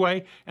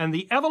Speedway and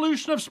the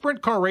evolution of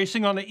sprint car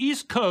racing on the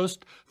East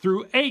Coast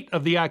through 8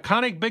 of the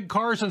iconic big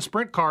cars and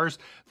sprint cars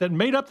that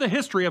made up the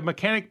history of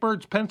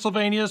Mechanicsburg,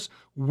 Pennsylvania's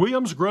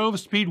Williams Grove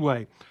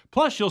Speedway.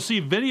 Plus, you'll see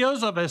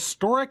videos of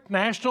historic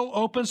National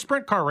Open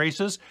sprint car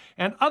races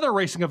and other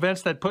racing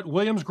events that put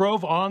Williams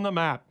Grove on the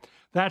map.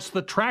 That's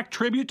the track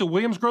tribute to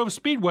Williams Grove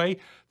Speedway,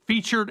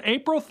 featured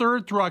April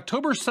 3rd through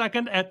October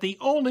 2nd at the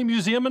only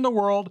museum in the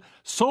world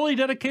solely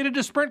dedicated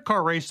to sprint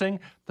car racing,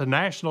 the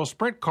National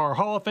Sprint Car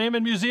Hall of Fame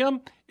and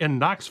Museum in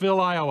Knoxville,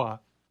 Iowa.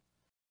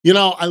 You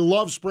know, I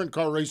love sprint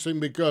car racing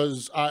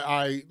because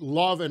I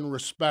love and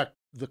respect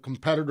the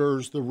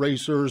competitors, the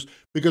racers,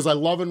 because I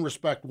love and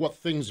respect what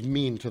things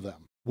mean to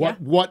them.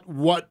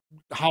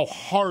 How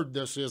hard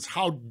this is,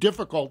 how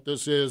difficult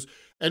this is.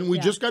 And we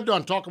just got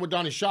done talking with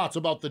Donny Schatz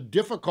about the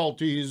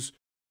difficulties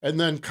and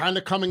then kind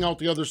of coming out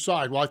the other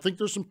side. Well, I think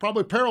there's some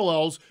probably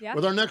parallels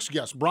with our next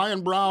guest,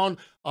 Brian Brown.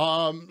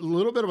 A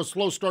little bit of a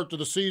slow start to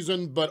the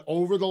season, but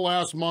over the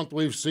last month,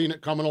 we've seen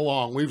it coming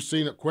along. We've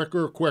seen it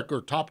quicker,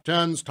 top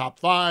 10s, top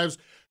 5s.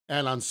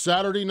 And on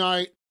Saturday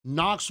night,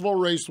 Knoxville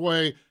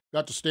Raceway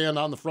got to stand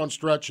on the front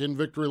stretch in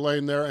Victory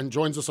Lane there and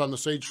joins us on the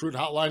Sage Fruit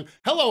Hotline.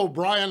 Hello,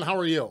 Brian. How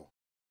are you?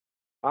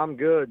 I'm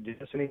good.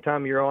 Just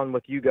anytime you're on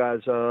with you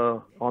guys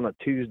on a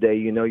Tuesday,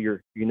 you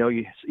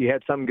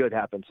had something good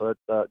happen. So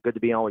it's good to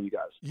be on with you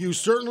guys. You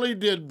certainly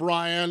did,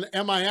 Brian.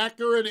 Am I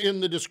accurate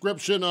in the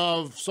description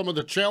of some of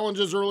the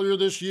challenges earlier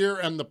this year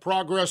and the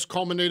progress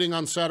culminating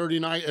on Saturday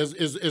night?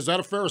 Is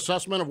that a fair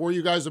assessment of where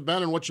you guys have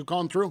been and what you've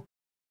gone through?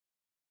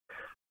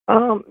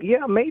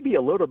 Yeah, maybe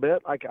a little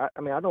bit. I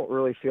don't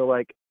really feel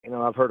like,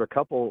 I've heard a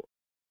couple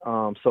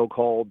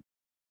so-called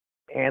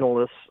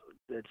analysts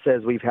that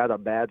says we've had a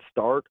bad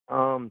start.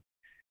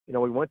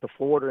 We went to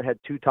Florida and had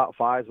 2 top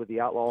 5s with the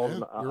Outlaws,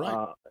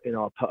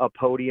 a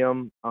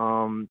podium,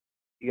 and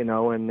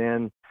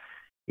then,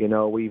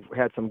 we've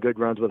had some good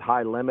runs with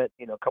High Limit,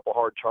 a couple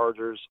hard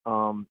chargers.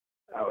 I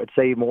would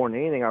say more than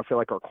anything, I feel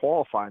like our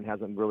qualifying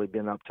hasn't really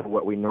been up to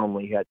what we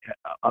normally had,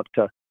 up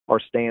to our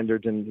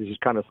standards, and it's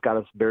just kind of got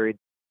us buried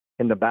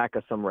in the back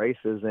of some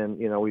races. And,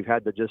 we've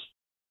had to just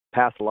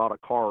pass a lot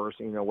of cars,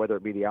 whether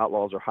it be the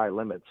Outlaws or High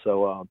Limit.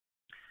 So,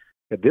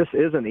 this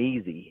isn't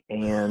easy,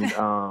 and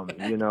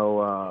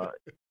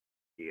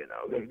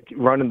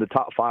running the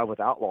top 5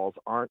 with Outlaws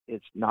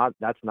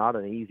that's not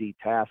an easy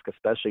task,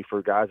 especially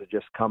for guys that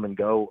just come and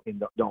go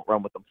and don't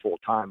run with them full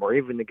time, or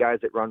even the guys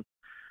that run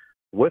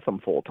with them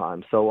full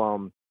time. So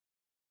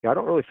I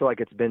don't really feel like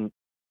it's been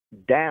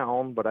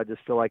down, but I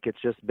just feel like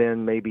it's just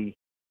been maybe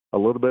a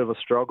little bit of a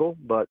struggle.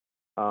 But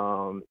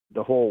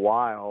the whole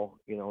while,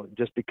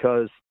 just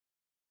because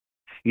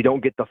you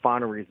don't get the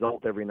final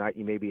result every night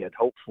you maybe had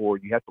hoped for,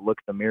 you have to look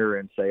at the mirror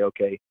and say,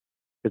 okay,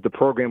 is the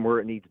program where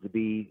it needs to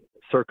be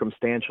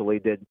circumstantially?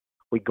 Did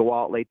we go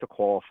out late to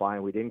qualify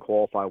and we didn't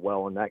qualify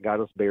well and that got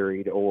us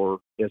buried, or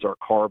is our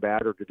car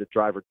bad, or did the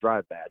driver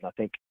drive bad? And I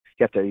think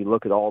you have to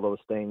look at all those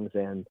things.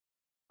 And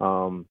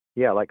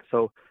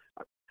so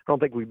I don't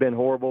think we've been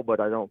horrible, but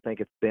I don't think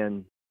it's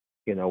been,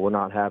 we're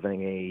not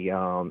having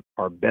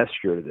our best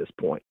year to this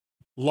point.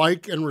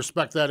 Like and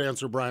respect that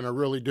answer, Brian. I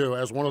really do.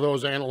 As one of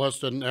those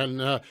analysts,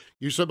 and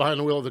you sit behind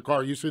the wheel of the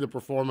car, you see the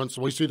performance,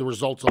 we see the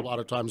results a lot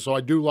of times. So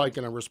I do like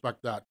and I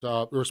respect that.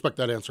 Respect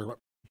that answer.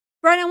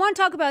 Brian, I want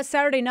to talk about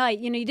Saturday night.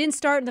 You didn't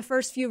start in the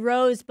first few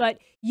rows, but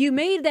you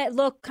made that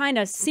look kind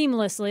of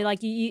seamlessly. Like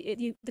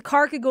the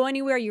car could go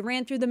anywhere. You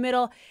ran through the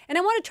middle. And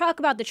I want to talk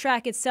about the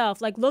track itself.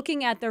 Like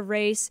looking at the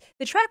race,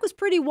 the track was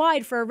pretty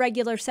wide for a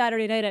regular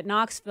Saturday night at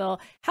Knoxville.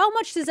 How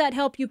much does that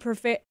help you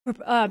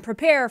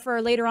prepare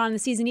for later on in the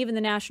season, even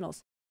the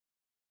Nationals?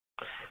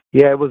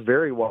 Yeah, it was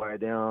very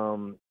wide.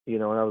 And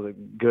that was a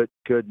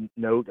good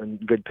note and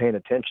good paying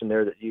attention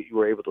there that you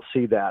were able to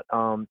see that.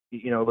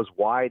 It was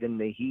wide in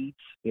the heats.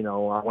 I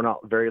went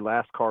out the very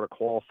last car to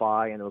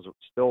qualify, and it was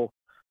still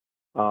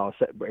able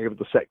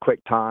to set quick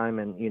time.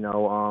 And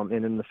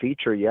and in the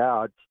feature,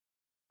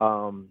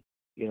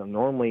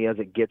 normally as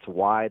it gets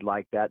wide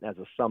like that, as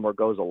the summer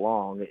goes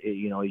along,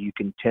 you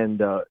can tend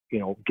to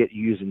get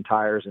using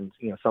tires and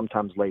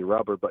sometimes lay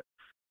rubber, but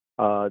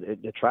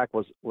the track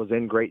was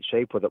in great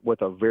shape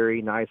with a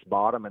very nice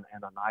bottom and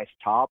a nice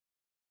top.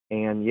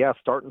 And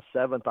starting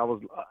seventh, I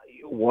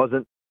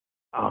wasn't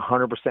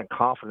 100%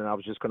 confident I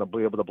was just going to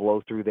be able to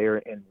blow through there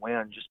and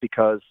win, just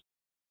because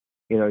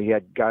you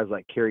had guys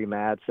like Kerry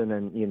Madsen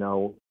and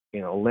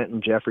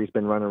Linton Jeffrey's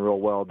been running real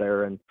well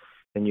there, and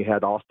you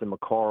had Austin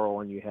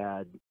McCarl, and you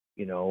had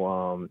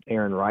Aaron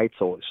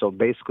Reitzel. So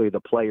basically the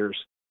players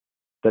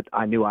that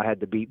I knew I had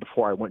to beat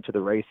before I went to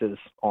the races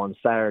on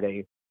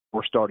Saturday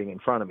were starting in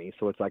front of me.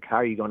 So it's like, how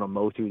are you going to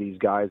mow through these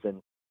guys?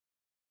 And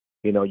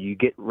you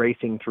get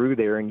racing through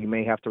there, and you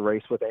may have to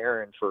race with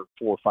Aaron for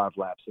 4 or 5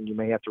 laps, and you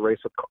may have to race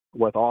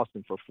with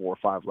Austin for 4 or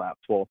 5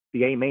 laps. Well,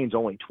 the A main's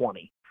only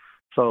 20,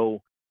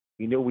 so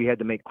we had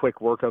to make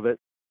quick work of it.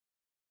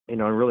 And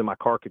really my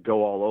car could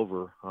go all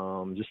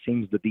over. Just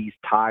seems that these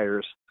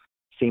tires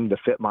seem to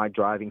fit my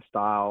driving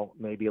style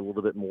maybe a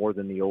little bit more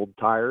than the old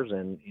tires,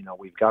 and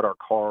we've got our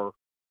car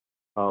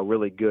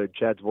really good.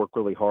 Chad's worked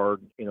really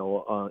hard,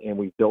 and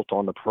we've built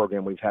on the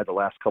program we've had the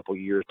last couple of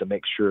years to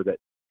make sure that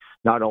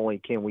not only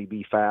can we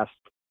be fast,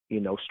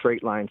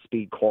 straight line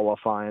speed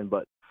qualifying,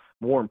 but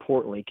more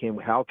importantly,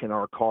 how can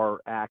our car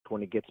act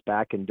when it gets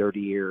back in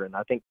dirty air? And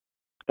I think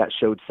that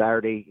showed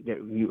Saturday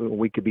that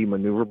we could be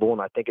maneuverable,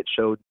 and I think it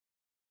showed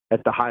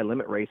at the high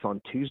limit race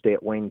on Tuesday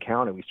at Wayne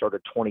County. We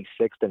started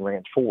 26th and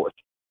ran 4th.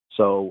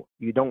 So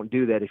you don't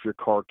do that if your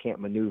car can't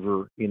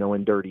maneuver,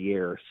 in dirty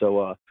air.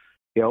 So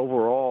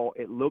overall,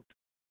 it looked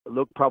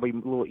probably a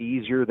little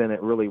easier than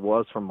it really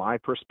was from my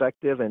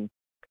perspective. And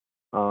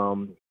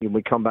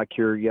we come back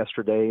here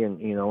yesterday,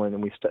 and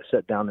and we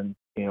sat down and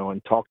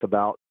and talked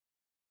about.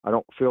 I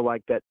don't feel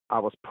like that I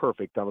was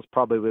perfect. I was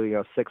probably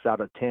a 6 out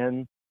of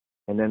 10.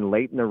 And then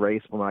late in the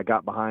race, when I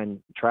got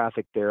behind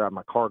traffic there,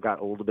 my car got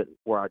a little bit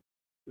where I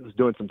was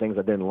doing some things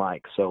I didn't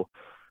like. So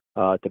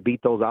to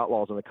beat those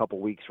Outlaws in a couple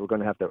of weeks, we're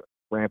going to have to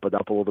ramp it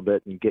up a little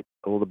bit and get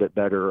a little bit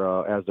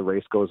better as the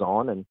race goes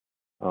on. And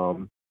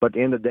but at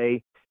the end of the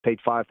day, paid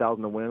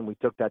 $5,000 to win. We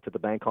took that to the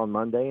bank on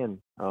Monday, and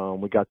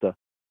we got to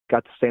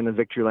stay in the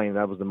victory lane.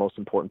 That was the most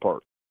important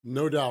part.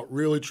 No doubt,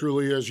 really,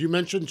 truly is. You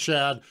mentioned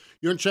Chad.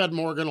 You and Chad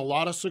Morgan, a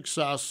lot of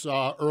success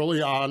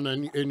early on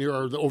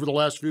over the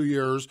last few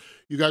years.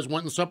 You guys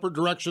went in separate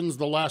directions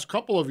the last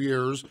couple of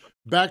years,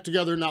 back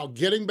together now,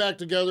 getting back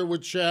together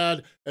with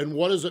Chad. And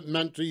what has it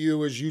meant to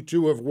you as you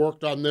two have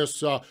worked on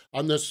this car,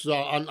 on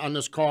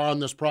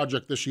this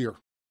project this year?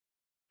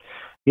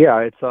 Yeah,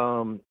 it's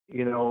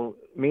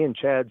me and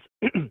Chad's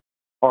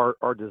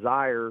our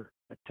desire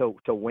to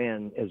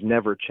win has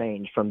never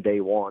changed from day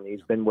one.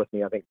 He's been with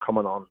me, I think,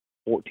 coming on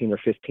 14 or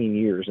 15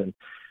 years, and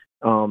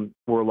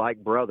we're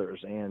like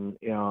brothers. And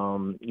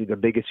the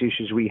biggest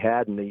issues we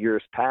had in the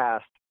years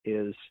past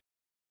is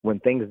when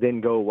things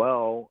didn't go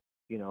well.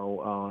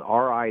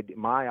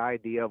 My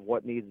idea of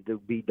what needed to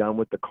be done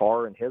with the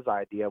car and his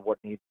idea of what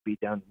needed to be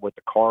done with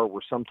the car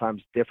were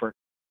sometimes different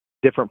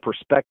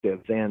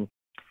perspectives. And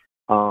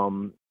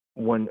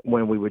when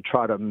we would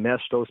try to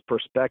mesh those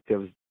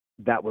perspectives,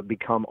 that would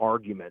become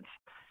arguments.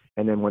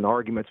 And then when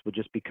arguments would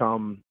just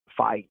become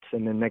fights,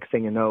 and then next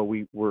thing you know,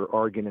 we were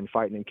arguing and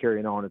fighting and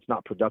carrying on. It's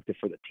not productive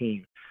for the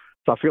team.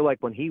 So I feel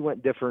like when he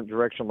went different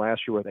direction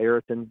last year with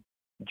Ayrton,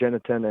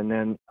 Jeniton, and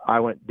then I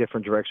went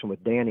different direction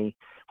with Danny,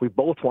 we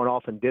both went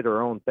off and did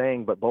our own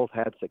thing, but both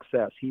had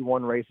success. He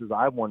won races,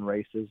 I won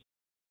races.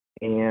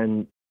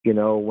 And,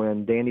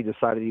 when Danny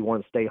decided he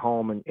wanted to stay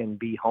home and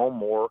be home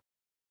more,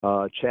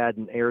 Chad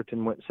and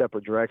Ayrton went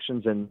separate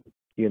directions. And,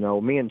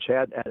 me and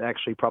Chad had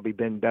actually probably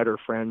been better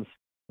friends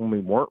when we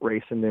weren't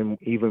racing than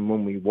even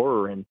when we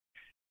were. And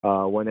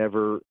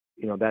whenever,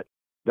 that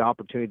the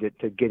opportunity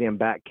to get him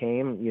back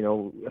came,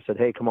 I said,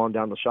 hey, come on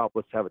down to the shop,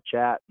 let's have a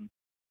chat.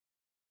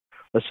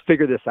 And let's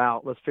figure this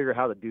out. Let's figure out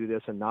how to do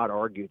this and not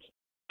argue. It's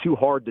too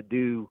hard to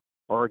do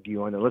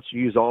arguing, and let's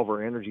use all of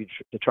our energy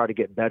to try to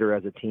get better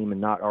as a team and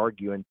not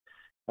argue. And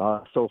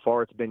so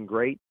far, it's been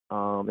great.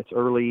 It's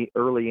early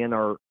in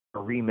our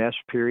remesh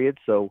period,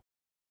 so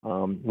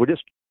we're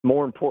just,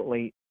 more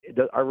importantly,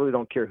 I really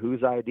don't care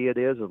whose idea it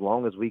is, as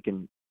long as we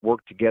can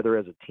work together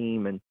as a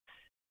team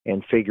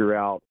and figure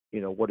out,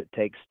 what it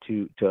takes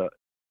to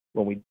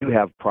when we do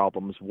have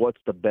problems, what's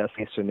the best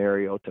case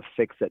scenario to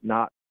fix it,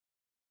 not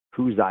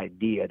whose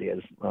idea it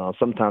is.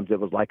 Sometimes it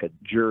was like a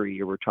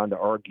jury, or we're trying to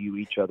argue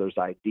each other's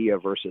idea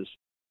versus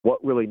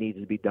what really needs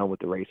to be done with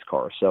the race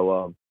car.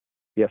 So,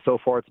 so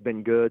far it's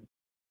been good,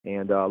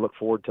 and look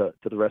forward to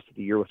the rest of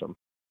the year with them.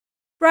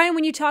 Brian,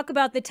 when you talk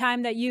about the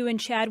time that you and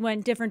Chad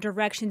went different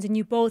directions and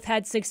you both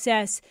had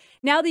success,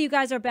 now that you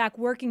guys are back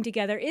working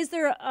together, is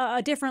there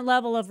a different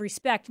level of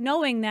respect,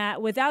 knowing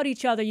that without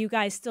each other, you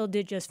guys still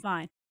did just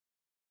fine?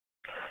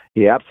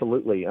 Yeah,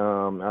 absolutely.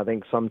 I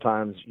think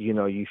sometimes,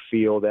 you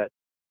feel that,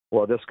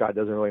 well, this guy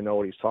doesn't really know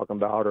what he's talking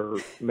about, or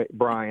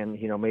Brian,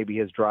 maybe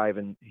his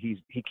driving,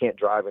 he can't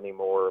drive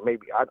anymore. Or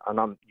maybe, and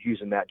I'm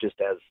using that just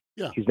as,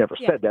 he's never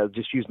said that,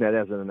 just using that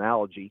as an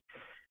analogy.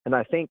 And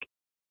I think,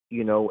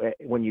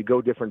 when you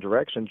go different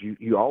directions,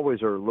 you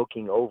always are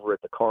looking over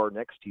at the car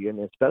next to you, and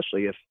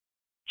especially if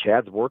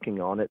Chad's working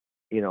on it,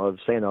 of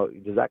saying, oh,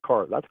 that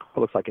car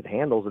looks like it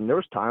handles. And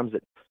there's times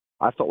that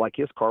I felt like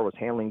his car was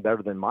handling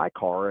better than my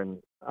car, and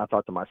I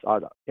thought to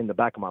myself, in the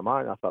back of my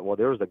mind, I thought, well,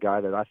 there's the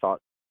guy that I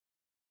thought,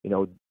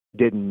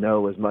 didn't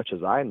know as much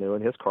as I knew,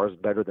 and his car is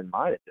better than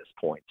mine at this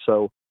point.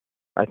 So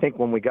I think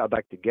when we got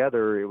back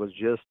together, it was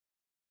just,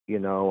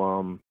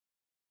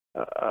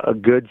 a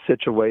good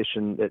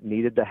situation that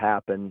needed to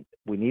happen.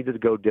 We needed to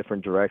go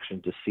different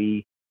directions to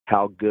see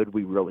how good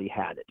we really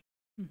had it.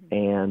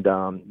 Mm-hmm.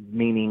 And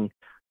meaning,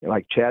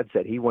 like Chad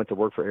said, he went to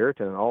work for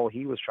Ayrton, and all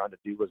he was trying to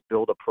do was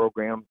build a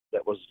program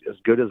that was as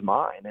good as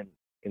mine. And,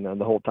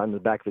 the whole time in the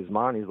back of his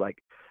mind, he's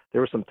like,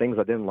 there were some things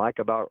I didn't like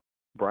about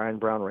Brian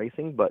Brown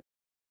Racing, but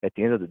at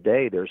the end of the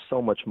day, there's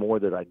so much more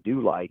that I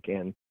do like.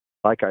 And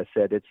like I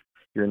said,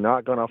 you're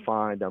not going to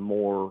find a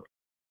more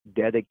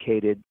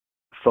dedicated,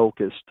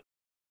 focused,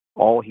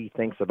 all he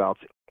thinks about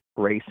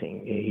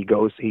racing. He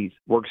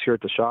works here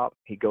at the shop.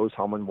 He goes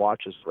home and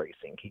watches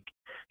racing.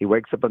 He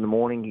wakes up in the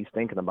morning, he's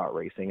thinking about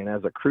racing. And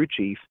as a crew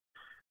chief,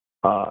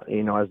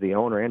 as the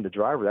owner and the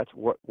driver, that's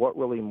what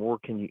really more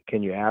can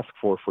you ask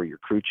for your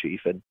crew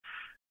chief? And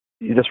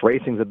this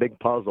racing's a big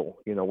puzzle.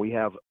 We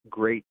have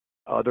great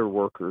other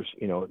workers.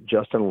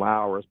 Justin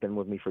Lauer has been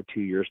with me for 2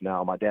 years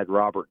now. My dad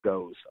Robert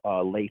goes.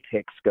 Lath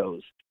Hicks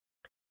goes.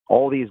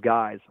 All these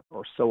guys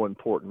are so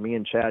important. Me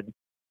and Chad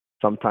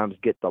sometimes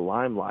get the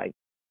limelight,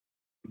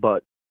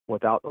 but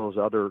without those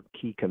other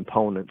key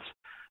components,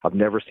 I've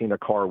never seen a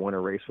car win a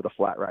race with a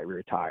flat right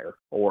rear tire,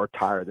 or a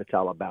tire that's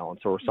out of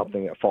balance, or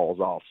something that falls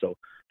off. So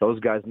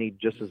those guys need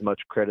just as much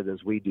credit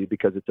as we do,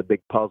 because it's a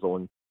big puzzle.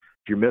 And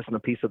if you're missing a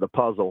piece of the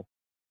puzzle,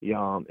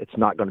 it's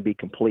not going to be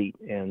complete.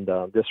 And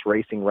this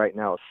racing right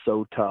now is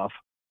so tough.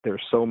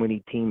 There's so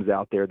many teams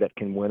out there that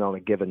can win on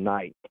a given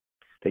night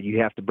that you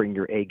have to bring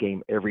your A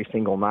game every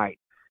single night,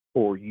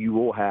 or you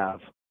will have,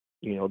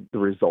 the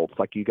results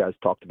like you guys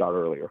talked about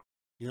earlier.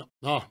 Yeah,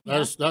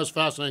 that's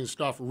fascinating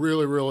stuff.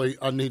 Really, really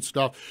neat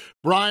stuff.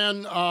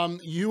 Brian,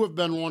 you have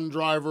been one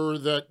driver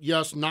that,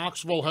 yes,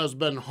 Knoxville has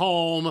been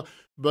home,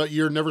 but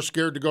you're never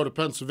scared to go to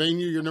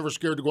Pennsylvania. You're never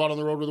scared to go out on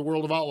the road with the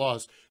World of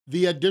Outlaws.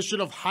 The addition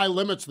of high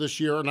limits this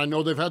year, and I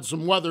know they've had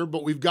some weather,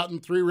 but we've gotten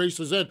 3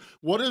 races in.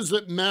 What has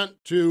it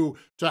meant to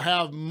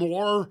have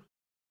more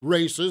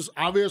races?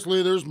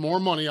 Obviously, there's more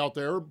money out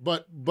there,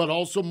 but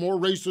also more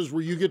races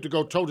where you get to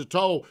go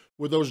toe-to-toe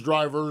with those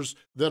drivers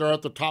that are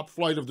at the top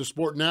flight of the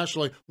sport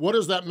nationally. What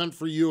has that meant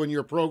for you and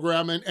your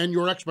program and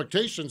your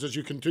expectations as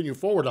you continue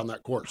forward on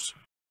that course?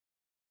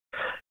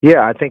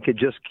 Yeah, I think it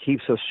just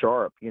keeps us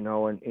sharp,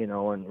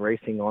 and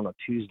racing on a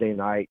Tuesday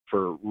night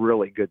for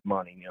really good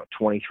money,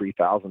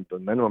 $23,000 the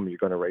minimum you're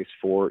going to race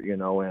for,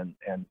 and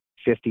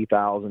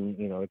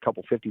 $50,000, a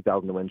couple $50,000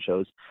 to win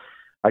shows.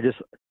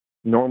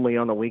 Normally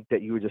on a week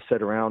that you would just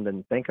sit around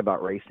and think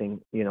about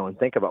racing, and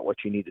think about what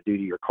you need to do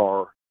to your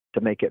car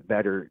to make it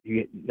better.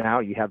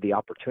 Now you have the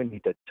opportunity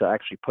to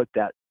actually put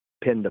that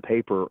pen to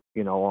paper,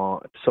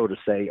 so to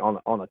say,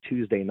 on a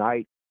Tuesday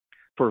night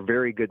for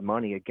very good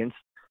money against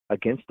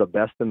the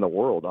best in the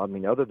world. I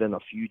mean, other than a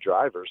few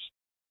drivers,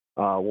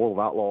 World of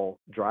Outlaw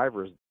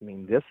drivers, I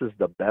mean, this is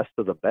the best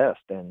of the best.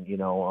 And,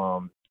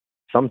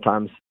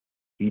 sometimes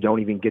you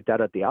don't even get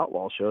that at the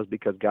Outlaw shows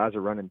because guys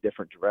are running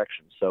different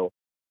directions. So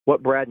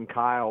what Brad and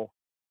Kyle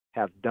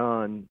have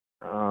done,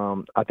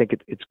 I think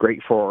it's great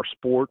for our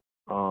sport.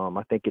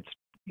 I think it's,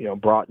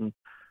 brought in,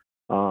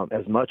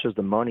 as much as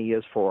the money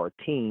is for our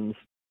teams,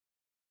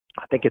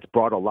 I think it's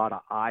brought a lot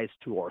of eyes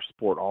to our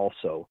sport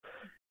also.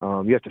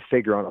 You have to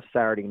figure on a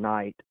Saturday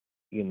night,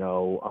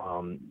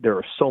 there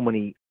are so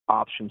many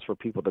options for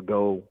people to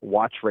go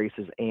watch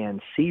races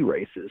and see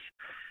races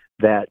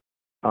that,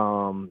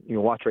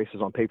 watch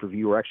races on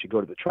pay-per-view or actually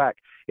go to the track.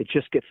 It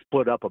just gets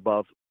split up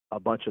above a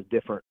bunch of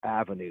different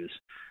avenues.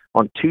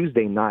 On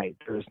Tuesday night,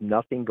 there's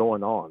nothing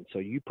going on. So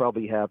you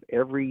probably have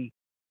every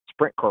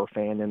sprint car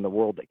fan in the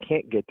world that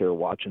can't get there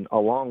watching,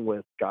 along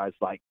with guys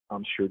like,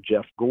 I'm sure,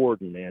 Jeff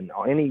Gordon and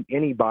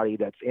anybody,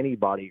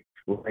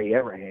 Ray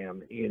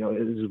Abraham,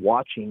 is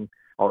watching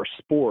our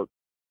sport.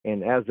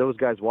 And as those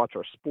guys watch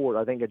our sport,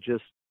 I think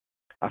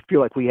I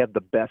feel like we have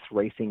the best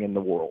racing in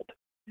the world.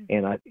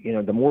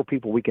 And the more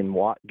people we can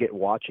get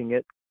watching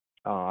it,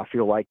 I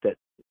feel like that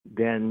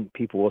then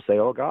people will say,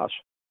 oh gosh,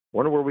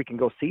 wonder where we can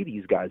go see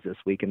these guys this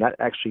week. And that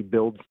actually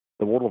builds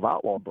the World of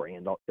Outlaw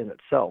brand in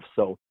itself.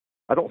 So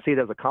I don't see it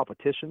as a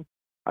competition.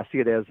 I see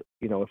it as,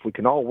 if we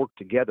can all work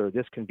together,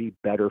 this can be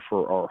better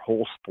for our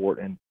whole sport.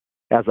 And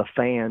as a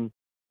fan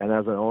and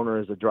as an owner,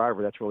 as a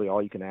driver, that's really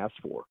all you can ask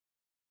for.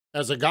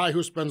 As a guy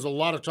who spends a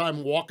lot of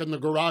time walking the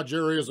garage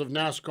areas of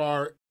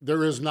NASCAR,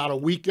 there is not a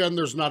weekend,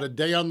 there's not a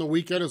day on the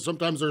weekend, and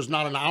sometimes there's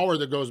not an hour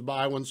that goes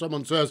by when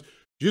someone says,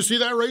 did you see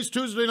that race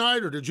Tuesday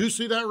night, or did you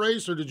see that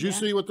race, or did you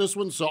see what this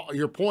one saw?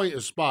 Your point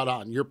is spot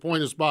on. Your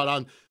point is spot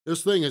on.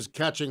 This thing is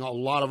catching a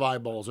lot of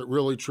eyeballs. It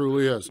really,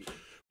 truly is.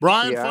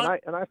 Brian? Yeah,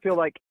 and I feel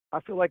like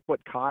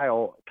what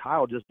Kyle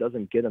just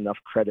doesn't get enough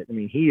credit. I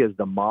mean, he is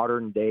the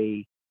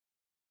modern-day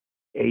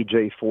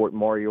AJ Fort,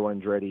 Mario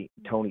Andretti,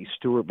 Tony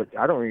Stewart, but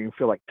I don't even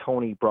feel like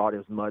Tony brought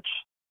as much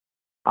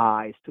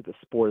eyes to the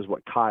sport as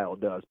what Kyle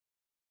does.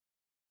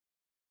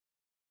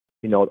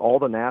 All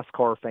the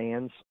NASCAR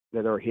fans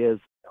that are his,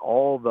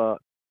 all the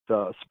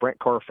sprint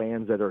car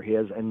fans that are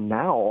his, and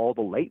now all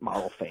the late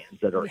model fans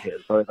that are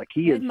his. So like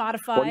he is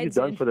what he's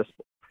done for the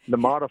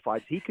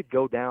modifieds. He could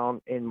go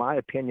down, in my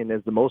opinion,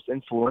 as the most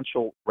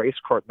influential race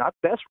car, not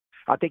best.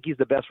 I think he's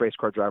the best race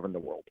car driver in the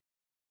world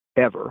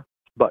ever.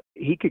 But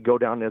he could go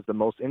down as the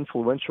most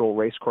influential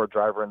race car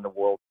driver in the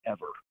world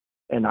ever.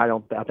 And I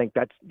think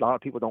that's a lot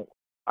of people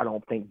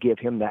give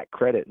him that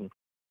credit. And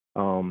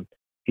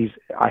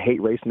I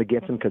hate racing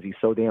against him because he's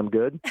so damn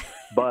good,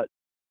 but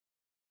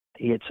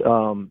he's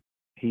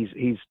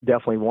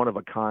definitely one of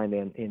a kind.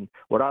 And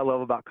what I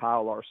love about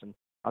Kyle Larson,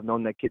 I've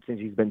known that kid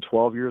since he's been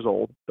 12 years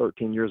old,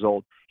 13 years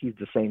old. He's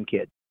the same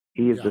kid.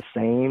 He is the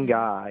same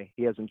guy.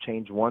 He hasn't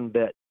changed one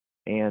bit.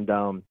 And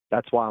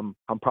that's why I'm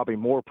probably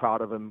more proud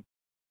of him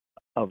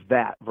of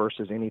that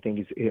versus anything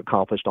he's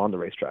accomplished on the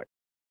racetrack.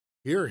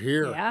 Here.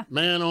 Yeah.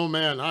 Man, oh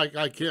man,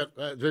 I can't,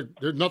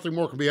 there's nothing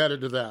more can be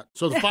added to that.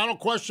 So the final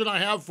question I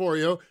have for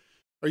you,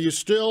 are you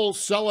still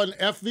selling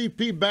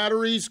FVP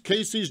batteries,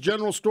 Casey's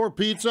General Store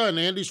pizza, and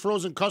Andy's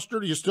frozen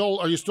custard? Are you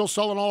still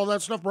selling all of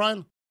that stuff,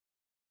 Brian?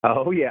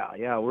 Oh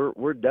yeah.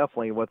 We're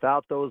definitely,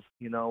 without those,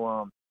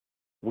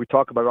 we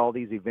talk about all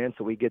these events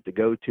that we get to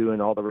go to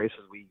and all the races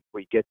we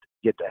get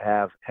to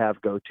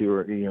have go to,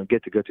 or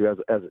get to go to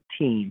as a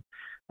team.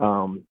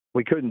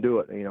 We couldn't do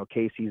it.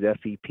 Casey's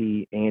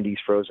FEP, Andy's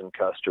frozen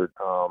custard,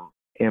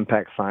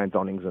 Impact signs,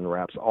 awnings, and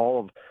wraps. We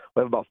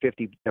have about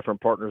 50 different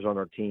partners on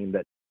our team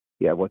that,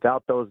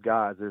 without those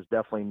guys, there's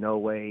definitely no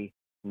way,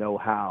 no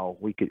how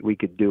we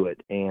could do it.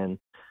 And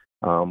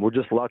we're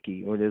just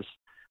lucky. We're just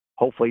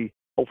hopefully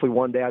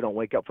one day I don't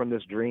wake up from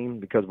this dream,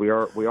 because we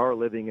are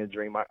living a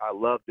dream. I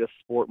love this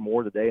sport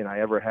more today than I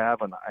ever have,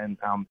 and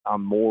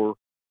I'm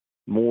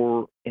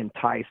more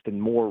enticed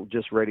and more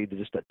just ready to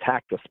just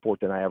attack the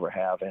sport than I ever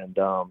have. And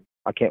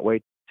I can't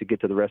wait to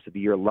get to the rest of the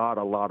year. A lot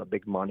of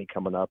big money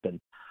coming up, and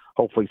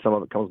hopefully some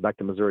of it comes back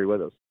to Missouri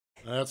with us.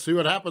 Let's see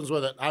what happens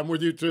with it. I'm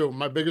with you too.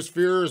 My biggest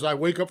fear is I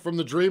wake up from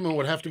the dream and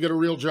would have to get a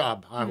real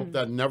job. I hope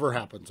that never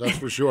happens. That's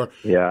for sure.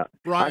 Yeah.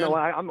 Brian,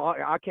 I know.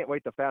 I can't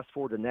wait to fast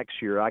forward to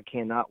next year. I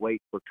cannot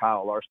wait for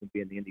Kyle Larson to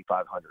be in the Indy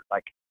 500.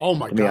 Oh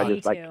my God.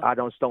 I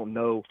just don't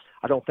know.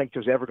 I don't think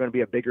there's ever going to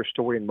be a bigger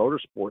story in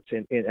motorsports.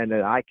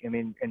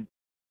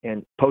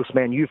 And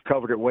Postman, you've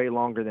covered it way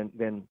longer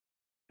than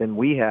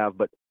we have,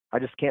 but I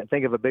just can't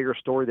think of a bigger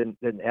story than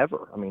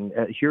ever. I mean,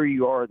 here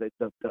you are,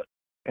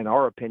 in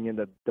our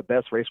opinion, the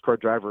best race car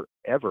driver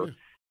ever,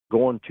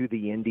 going to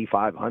the Indy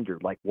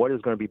 500. What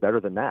is going to be better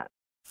than that?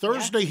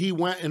 Thursday he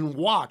went and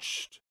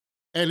watched,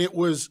 and it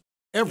was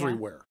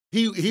everywhere.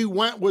 He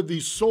went with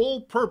the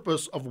sole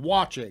purpose of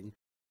watching,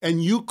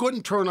 and you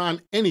couldn't turn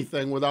on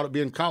anything without it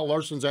being Kyle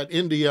Larson's at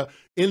Indy,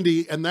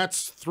 and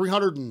that's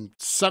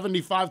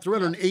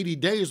 380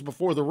 days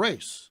before the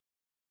race.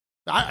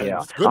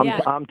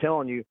 I'm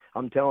telling you,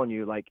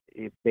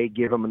 if they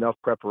give him enough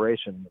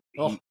preparation,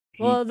 he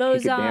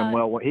could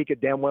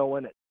damn well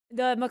win it.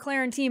 The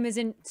McLaren team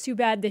isn't too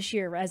bad this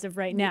year as of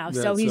right now,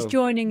 so he's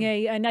joining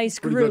a nice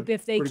group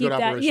if they keep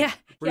that. Pretty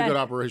good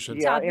operation.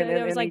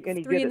 There was like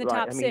 3 in the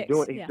top 6.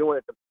 He's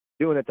doing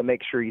it to make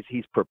sure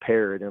he's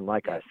prepared. And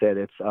like I said,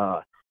 it's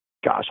I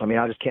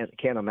just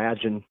can't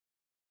imagine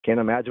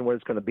what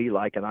it's going to be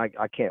like, and I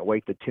can't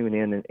wait to tune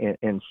in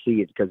and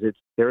see it, because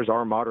there's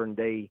our modern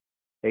day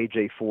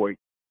AJ Foyt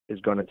is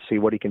going to see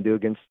what he can do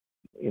against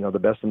the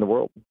best in the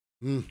world.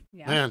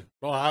 Man,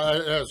 well,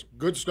 that's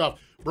good stuff.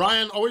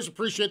 Brian, always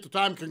appreciate the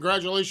time.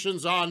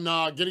 Congratulations on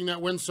getting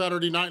that win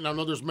Saturday night, and I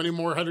know there's many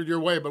more headed your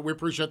way, but we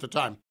appreciate the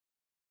time.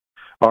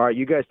 All right,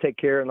 you guys take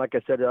care, and like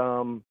I said,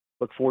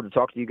 look forward to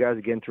talking to you guys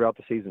again throughout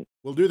the season.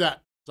 We'll do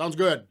that. Sounds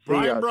good.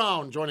 Brian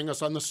Brown joining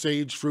us on the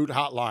Sage Fruit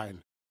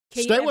Hotline.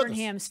 Kate Stay with us.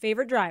 Evernham's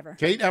favorite driver.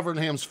 Kate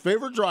Evernham's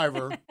favorite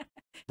driver,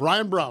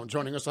 Brian Brown,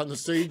 joining us on the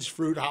Sage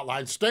Fruit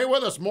Hotline. Stay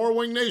with us. More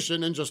Wing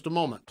Nation in just a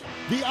moment.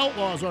 The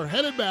Outlaws are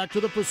headed back to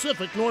the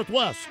Pacific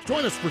Northwest.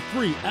 Join us for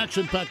 3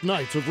 action-packed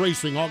nights of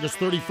racing August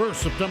 31st,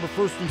 September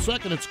 1st and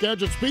 2nd at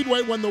Skagit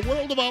Speedway when the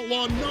World of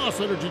Outlaw NOS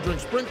Energy Drink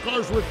Sprint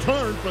Cars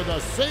return for the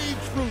Sage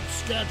Fruit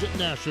Skagit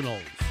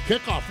Nationals.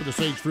 Kickoff for the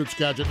Sage Fruit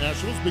Skagit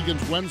Nationals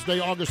begins Wednesday,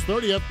 August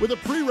 30th with a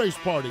pre-race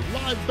party,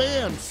 live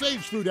band, Sage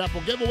Fruit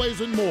apple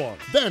giveaways, and more.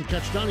 Then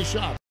catch Donny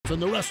Schatz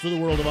and the rest of the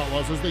World of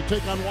Outlaws as they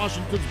take on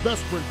Washington's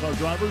best sprint car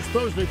drivers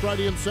Thursday,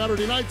 Friday, and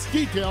Saturday nights.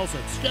 Details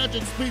at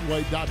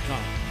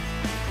SkagitSpeedway.com.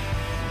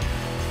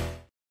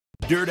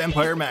 Dirt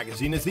Empire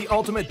Magazine is the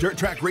ultimate dirt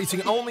track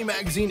racing only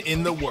magazine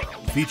in the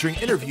world, featuring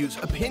interviews,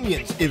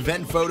 opinions,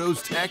 event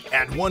photos, tech,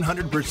 and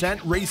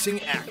 100%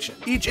 racing action.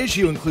 Each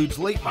issue includes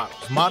late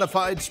models,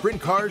 modified, sprint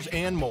cars,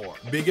 and more.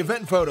 Big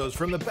event photos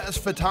from the best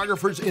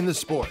photographers in the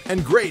sport,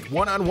 and great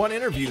one-on-one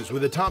interviews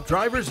with the top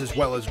drivers as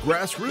well as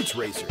grassroots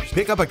racers.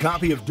 Pick up a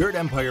copy of Dirt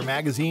Empire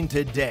Magazine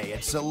today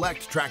at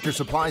select Tractor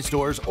Supply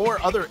stores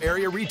or other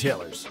area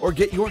retailers, or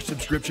get your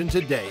subscription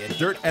today at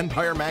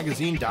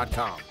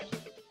DirtEmpireMagazine.com.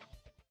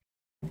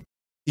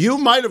 You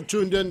might have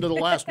tuned in to the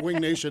last Wing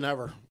Nation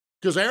ever,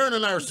 because Erin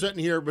and I are sitting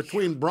here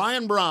between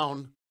Brian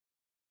Brown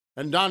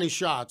and Donny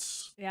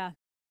Schatz. Yeah.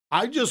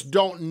 I just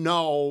don't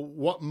know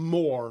what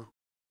more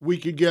we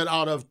could get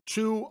out of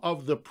 2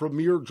 of the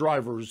premier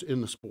drivers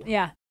in the sport.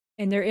 Yeah.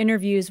 And their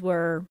interviews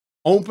were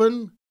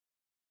open,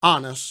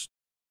 honest,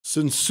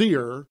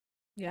 sincere,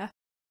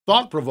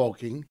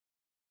 thought-provoking,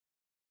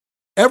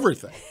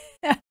 everything.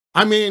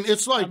 I mean,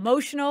 it's like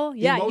emotional.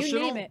 Yeah,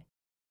 emotional, you name it.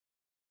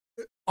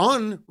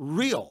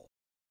 Unreal.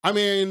 I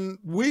mean,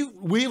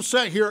 we've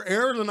sat here,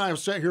 Erin and I have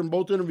sat here in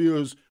both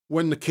interviews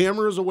when the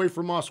camera is away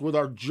from us with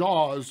our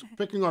jaws,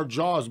 picking our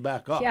jaws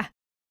back up. Yeah.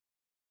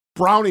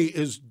 Brownie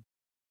is,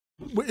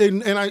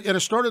 and I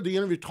started the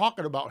interview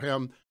talking about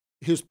him,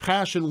 his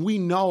passion. We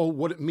know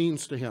what it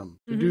means to him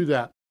to do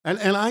that.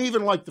 And I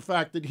even like the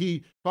fact that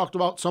he talked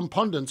about some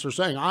pundits are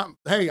saying, I'm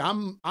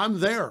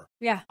there.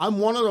 Yeah. I'm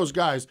one of those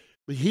guys.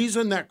 But he's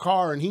in that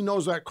car, and he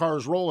knows that car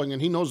is rolling,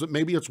 and he knows that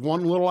maybe it's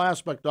one little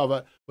aspect of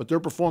it, but their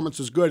performance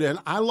is good. And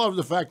I love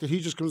the fact that he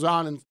just comes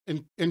on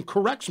and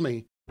corrects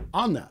me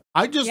on that.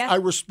 I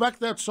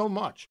respect that so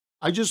much.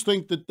 I just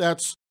think that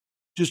that's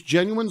just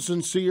genuine,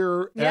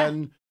 sincere,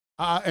 and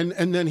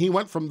then he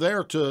went from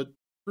there to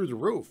through the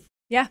roof.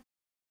 Yeah.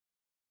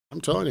 I'm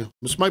telling you,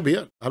 this might be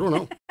it. I don't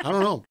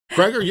know.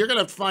 Gregor, you're going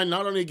to have to find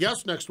not only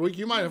guests next week,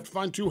 you might have to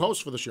find 2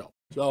 hosts for the show.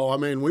 So, I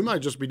mean, we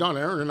might just be done,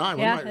 Erin and I.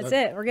 That's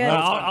it. We're good.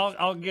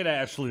 I'll get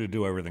Ashley to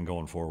do everything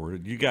going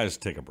forward. You guys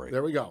take a break.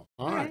 There we go.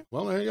 All right.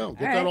 Well, there you go.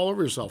 Get that all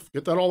over yourself.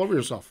 Get that all over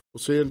yourself.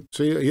 We'll see you,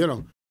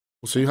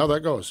 we'll see how that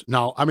goes.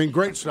 No, I mean,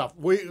 great stuff.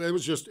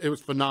 It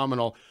was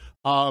phenomenal.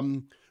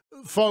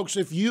 Folks,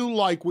 if you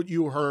like what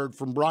you heard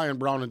from Brian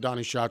Brown and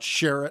Donny Schatz,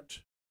 share it.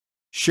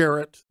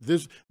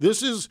 This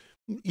is,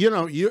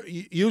 you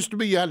used to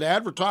be you had to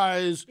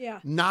advertise. Yeah.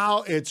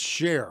 Now it's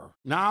share.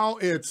 Now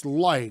it's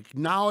like.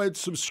 Now it's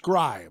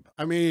subscribe.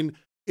 I mean,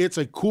 it's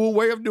a cool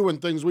way of doing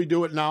things. We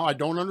do it now. I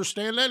don't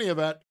understand any of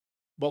it,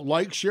 but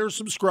like, share,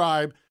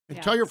 subscribe,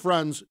 and tell your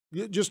friends.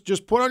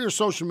 Just put on your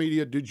social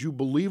media, did you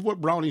believe what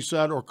Brownie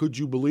said, or could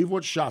you believe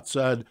what Schatz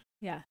said?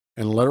 Yeah.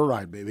 And let her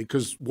ride, baby,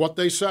 because what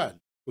they said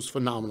was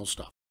phenomenal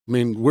stuff. I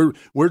mean,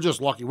 we're just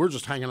lucky. We're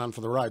just hanging on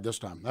for the ride this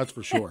time. That's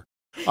for sure.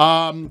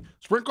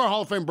 Sprint Car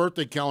Hall of Fame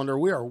birthday calendar.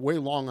 We are way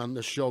long on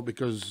this show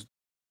because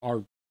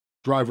our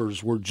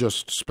drivers were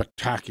just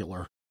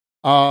spectacular.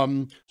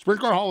 Sprint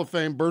Car Hall of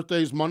Fame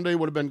birthdays. Monday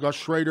would have been Gus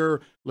Schrader.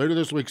 Later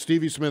this week,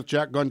 Stevie Smith,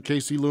 Jack Gunn,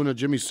 Casey Luna,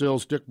 Jimmy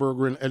Sills, Dick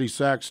Berger, and Eddie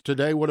Sachs.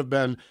 Today would have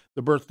been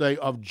the birthday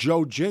of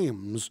Joe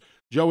James.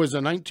 Joe is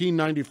a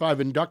 1995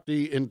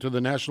 inductee into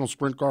the National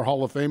Sprint Car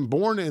Hall of Fame.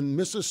 Born in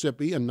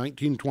Mississippi in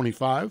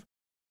 1925.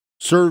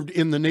 Served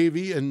in the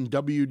Navy in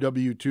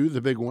WW2,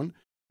 the big one.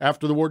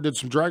 After the war, did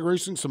some drag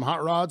racing, some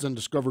hot rods, and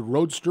discovered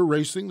roadster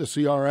racing, the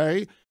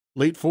CRA.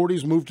 Late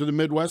 40s, moved to the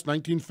Midwest.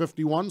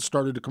 1951,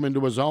 started to come into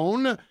his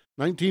own.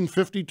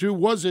 1952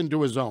 was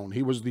into his own.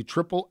 He was the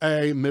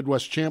AAA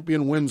Midwest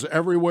champion, wins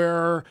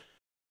everywhere.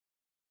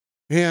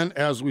 And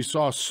as we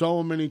saw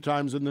so many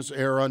times in this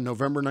era,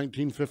 November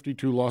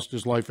 1952 lost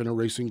his life in a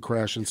racing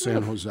crash in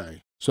San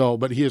Jose.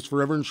 But he is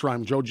forever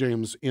enshrined, Joe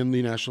James, in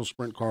the National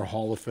Sprint Car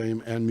Hall of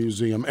Fame and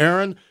Museum.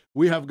 Erin,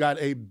 we have got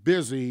a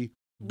busy.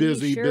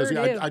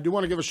 I do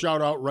want to give a shout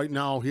out right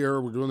now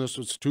here. We're doing this.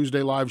 It's a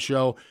Tuesday live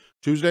show.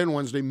 Tuesday and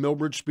Wednesday,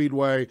 Millbridge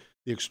Speedway,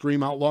 the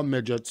Extreme Outlaw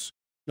Midgets.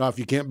 If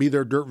you can't be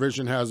there, Dirt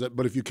Vision has it.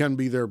 But if you can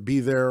be there, be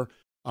there.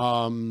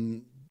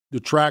 The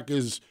track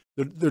is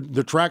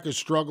the track is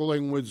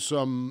struggling with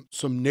some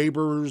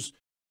neighbors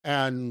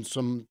and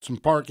some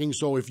parking.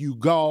 So if you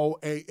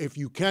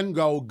can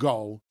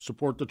go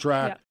support the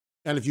track. Yep.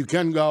 And if you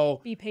can go,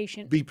 be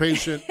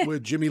patient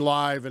with Jimmy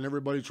Live and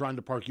everybody trying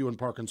to park you in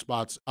parking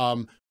spots.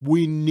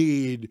 We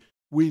need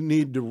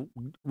to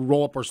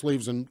roll up our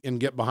sleeves and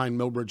get behind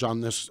Millbridge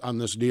on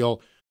this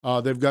deal.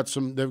 They've got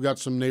some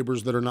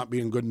neighbors that are not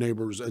being good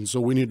neighbors, and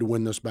so we need to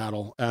win this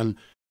battle. And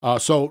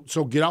so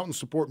get out and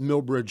support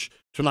Millbridge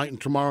tonight and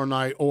tomorrow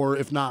night, or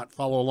if not,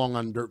 follow along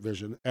on Dirt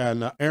Vision.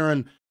 And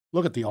Erin,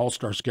 look at the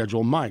All-Star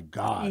schedule. My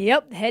God.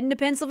 Yep, heading to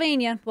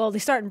Pennsylvania. Well, they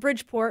start in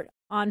Bridgeport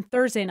on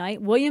Thursday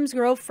night, Williams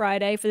Grove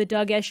Friday for the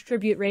Doug Esch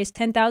tribute race,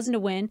 $10,000 to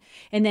win,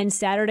 and then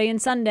Saturday and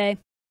Sunday,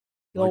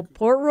 the old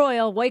Port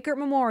Royal Weichert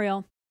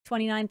Memorial,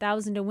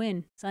 $29,000 to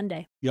win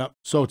Sunday. Yep.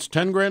 So it's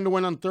 $10,000 to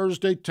win on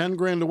Thursday,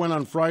 $10,000 to win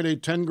on Friday,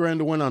 $10,000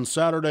 to win on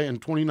Saturday, and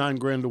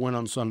 $29,000 to win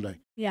on Sunday.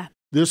 Yeah.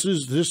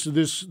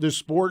 This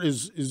sport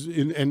is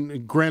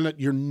and granted,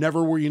 you're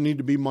never where you need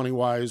to be money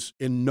wise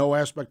in no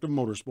aspect of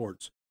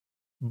motorsports,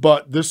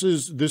 but this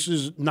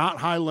is not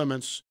high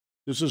limits.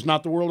 This is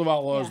not the World of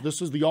Outlaws. Yeah.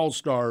 This is the All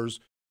Stars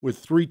with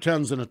 3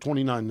 10s and a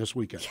 29 this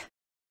weekend. Yeah.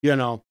 You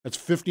know, that's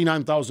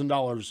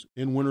 $59,000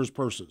 in winners'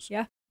 purses.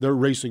 Yeah. They're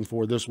racing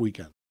for this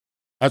weekend.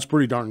 That's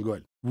pretty darn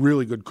good.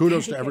 Really good.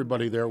 Kudos to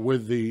everybody there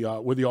with the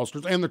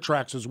All-Stars and the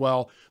tracks as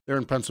well. They're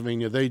in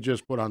Pennsylvania. They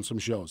just put on some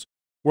shows.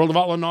 World of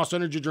Outlaw NOS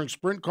Energy Drink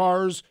Sprint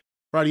Cars,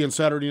 Friday and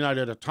Saturday night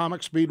at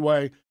Atomic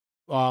Speedway.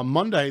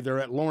 Monday, they're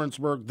at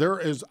Lawrenceburg. There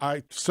is,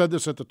 I said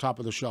this at the top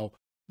of the show,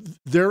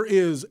 there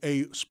is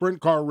a sprint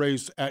car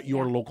race at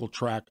your local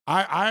track.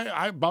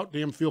 I about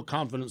damn feel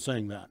confident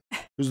saying that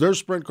because there's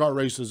sprint car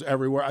races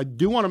everywhere. I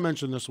do want to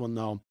mention this one,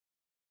 though.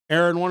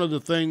 Erin, one of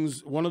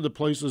the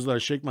places that I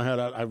shake my head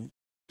at, I've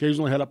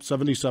occasionally head up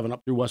 77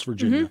 up through West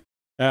Virginia.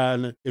 Mm-hmm.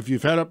 And if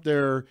you've head up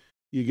there,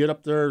 you get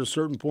up there at a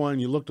certain point,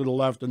 you look to the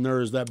left, and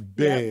there is that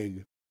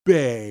big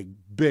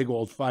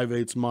old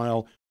 5/8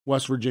 mile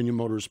West Virginia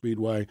Motor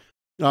Speedway.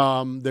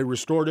 They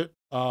restored it,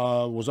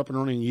 was up and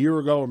running a year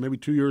ago or maybe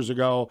 2 years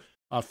ago.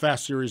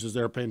 Fast Series is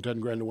there paying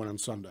 $10,000 to win on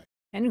Sunday.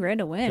 $10,000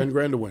 to win.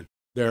 $10,000 to win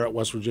there at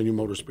West Virginia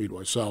Motor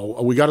Speedway.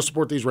 So we got to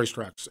support these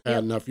racetracks. Yep.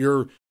 And if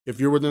you're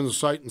within the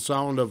sight and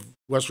sound of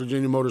West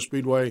Virginia Motor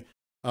Speedway,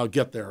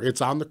 get there.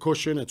 It's on the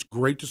cushion. It's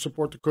great to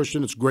support the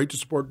cushion. It's great to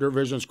support Dirt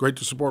Vision. It's great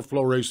to support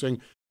Flow Racing.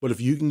 But if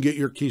you can get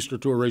your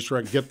keister to a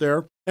racetrack, get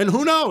there. And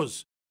who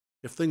knows?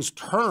 If things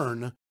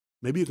turn,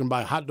 maybe you can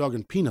buy a hot dog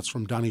and peanuts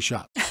from Donny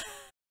Schatz.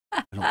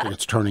 I don't think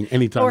it's turning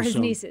anytime soon. Or his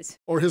nieces.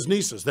 Or his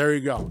nieces. There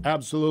you go.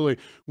 Absolutely.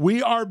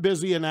 We are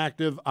busy and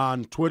active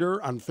on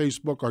Twitter, on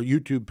Facebook, our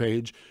YouTube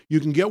page.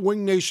 You can get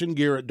Wing Nation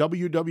gear at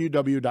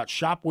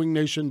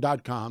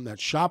www.shopwingnation.com.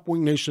 That's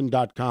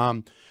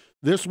shopwingnation.com.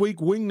 This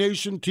week, Wing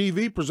Nation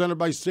TV, presented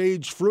by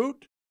Sage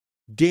Fruit,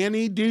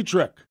 Danny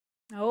Dietrich.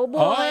 Oh, boy.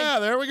 Oh, yeah,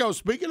 there we go.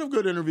 Speaking of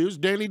good interviews,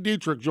 Danny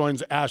Dietrich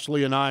joins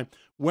Ashley and I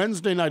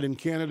Wednesday night in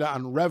Canada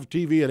on Rev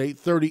TV at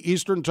 8:30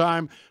 Eastern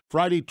Time,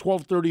 Friday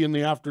 12:30 in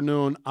the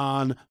afternoon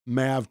on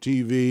MAV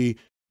TV.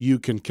 You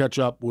can catch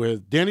up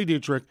with Danny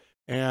Dietrich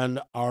and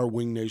our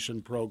Wing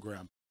Nation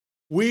program.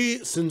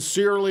 We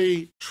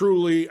sincerely,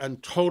 truly,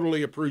 and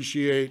totally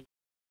appreciate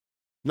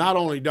not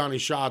only Donny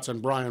Schatz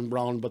and Brian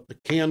Brown, but the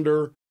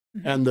candor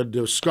and the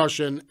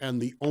discussion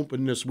and the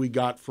openness we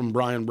got from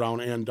Brian Brown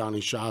and Donny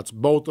Schatz.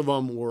 Both of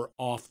them were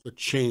off the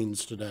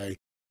chains today,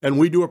 and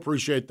we do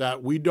appreciate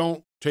that. We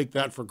don't take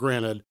that for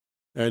granted,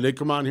 and they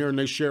come on here and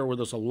they share with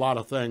us a lot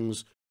of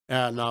things,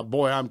 and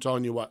boy, I'm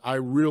telling you what, I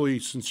really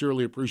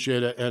sincerely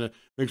appreciate it, and it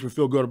makes me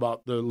feel good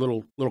about the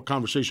little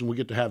conversation we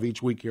get to have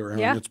each week here, and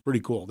it's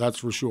pretty cool, that's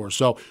for sure.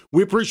 So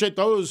we appreciate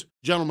those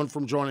gentlemen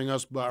from joining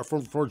us,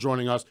 for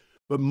joining us,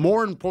 but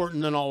more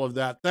important than all of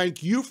that,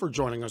 thank you for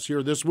joining us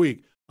here this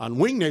week on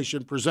Wing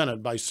Nation,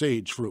 presented by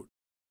Sage Fruit.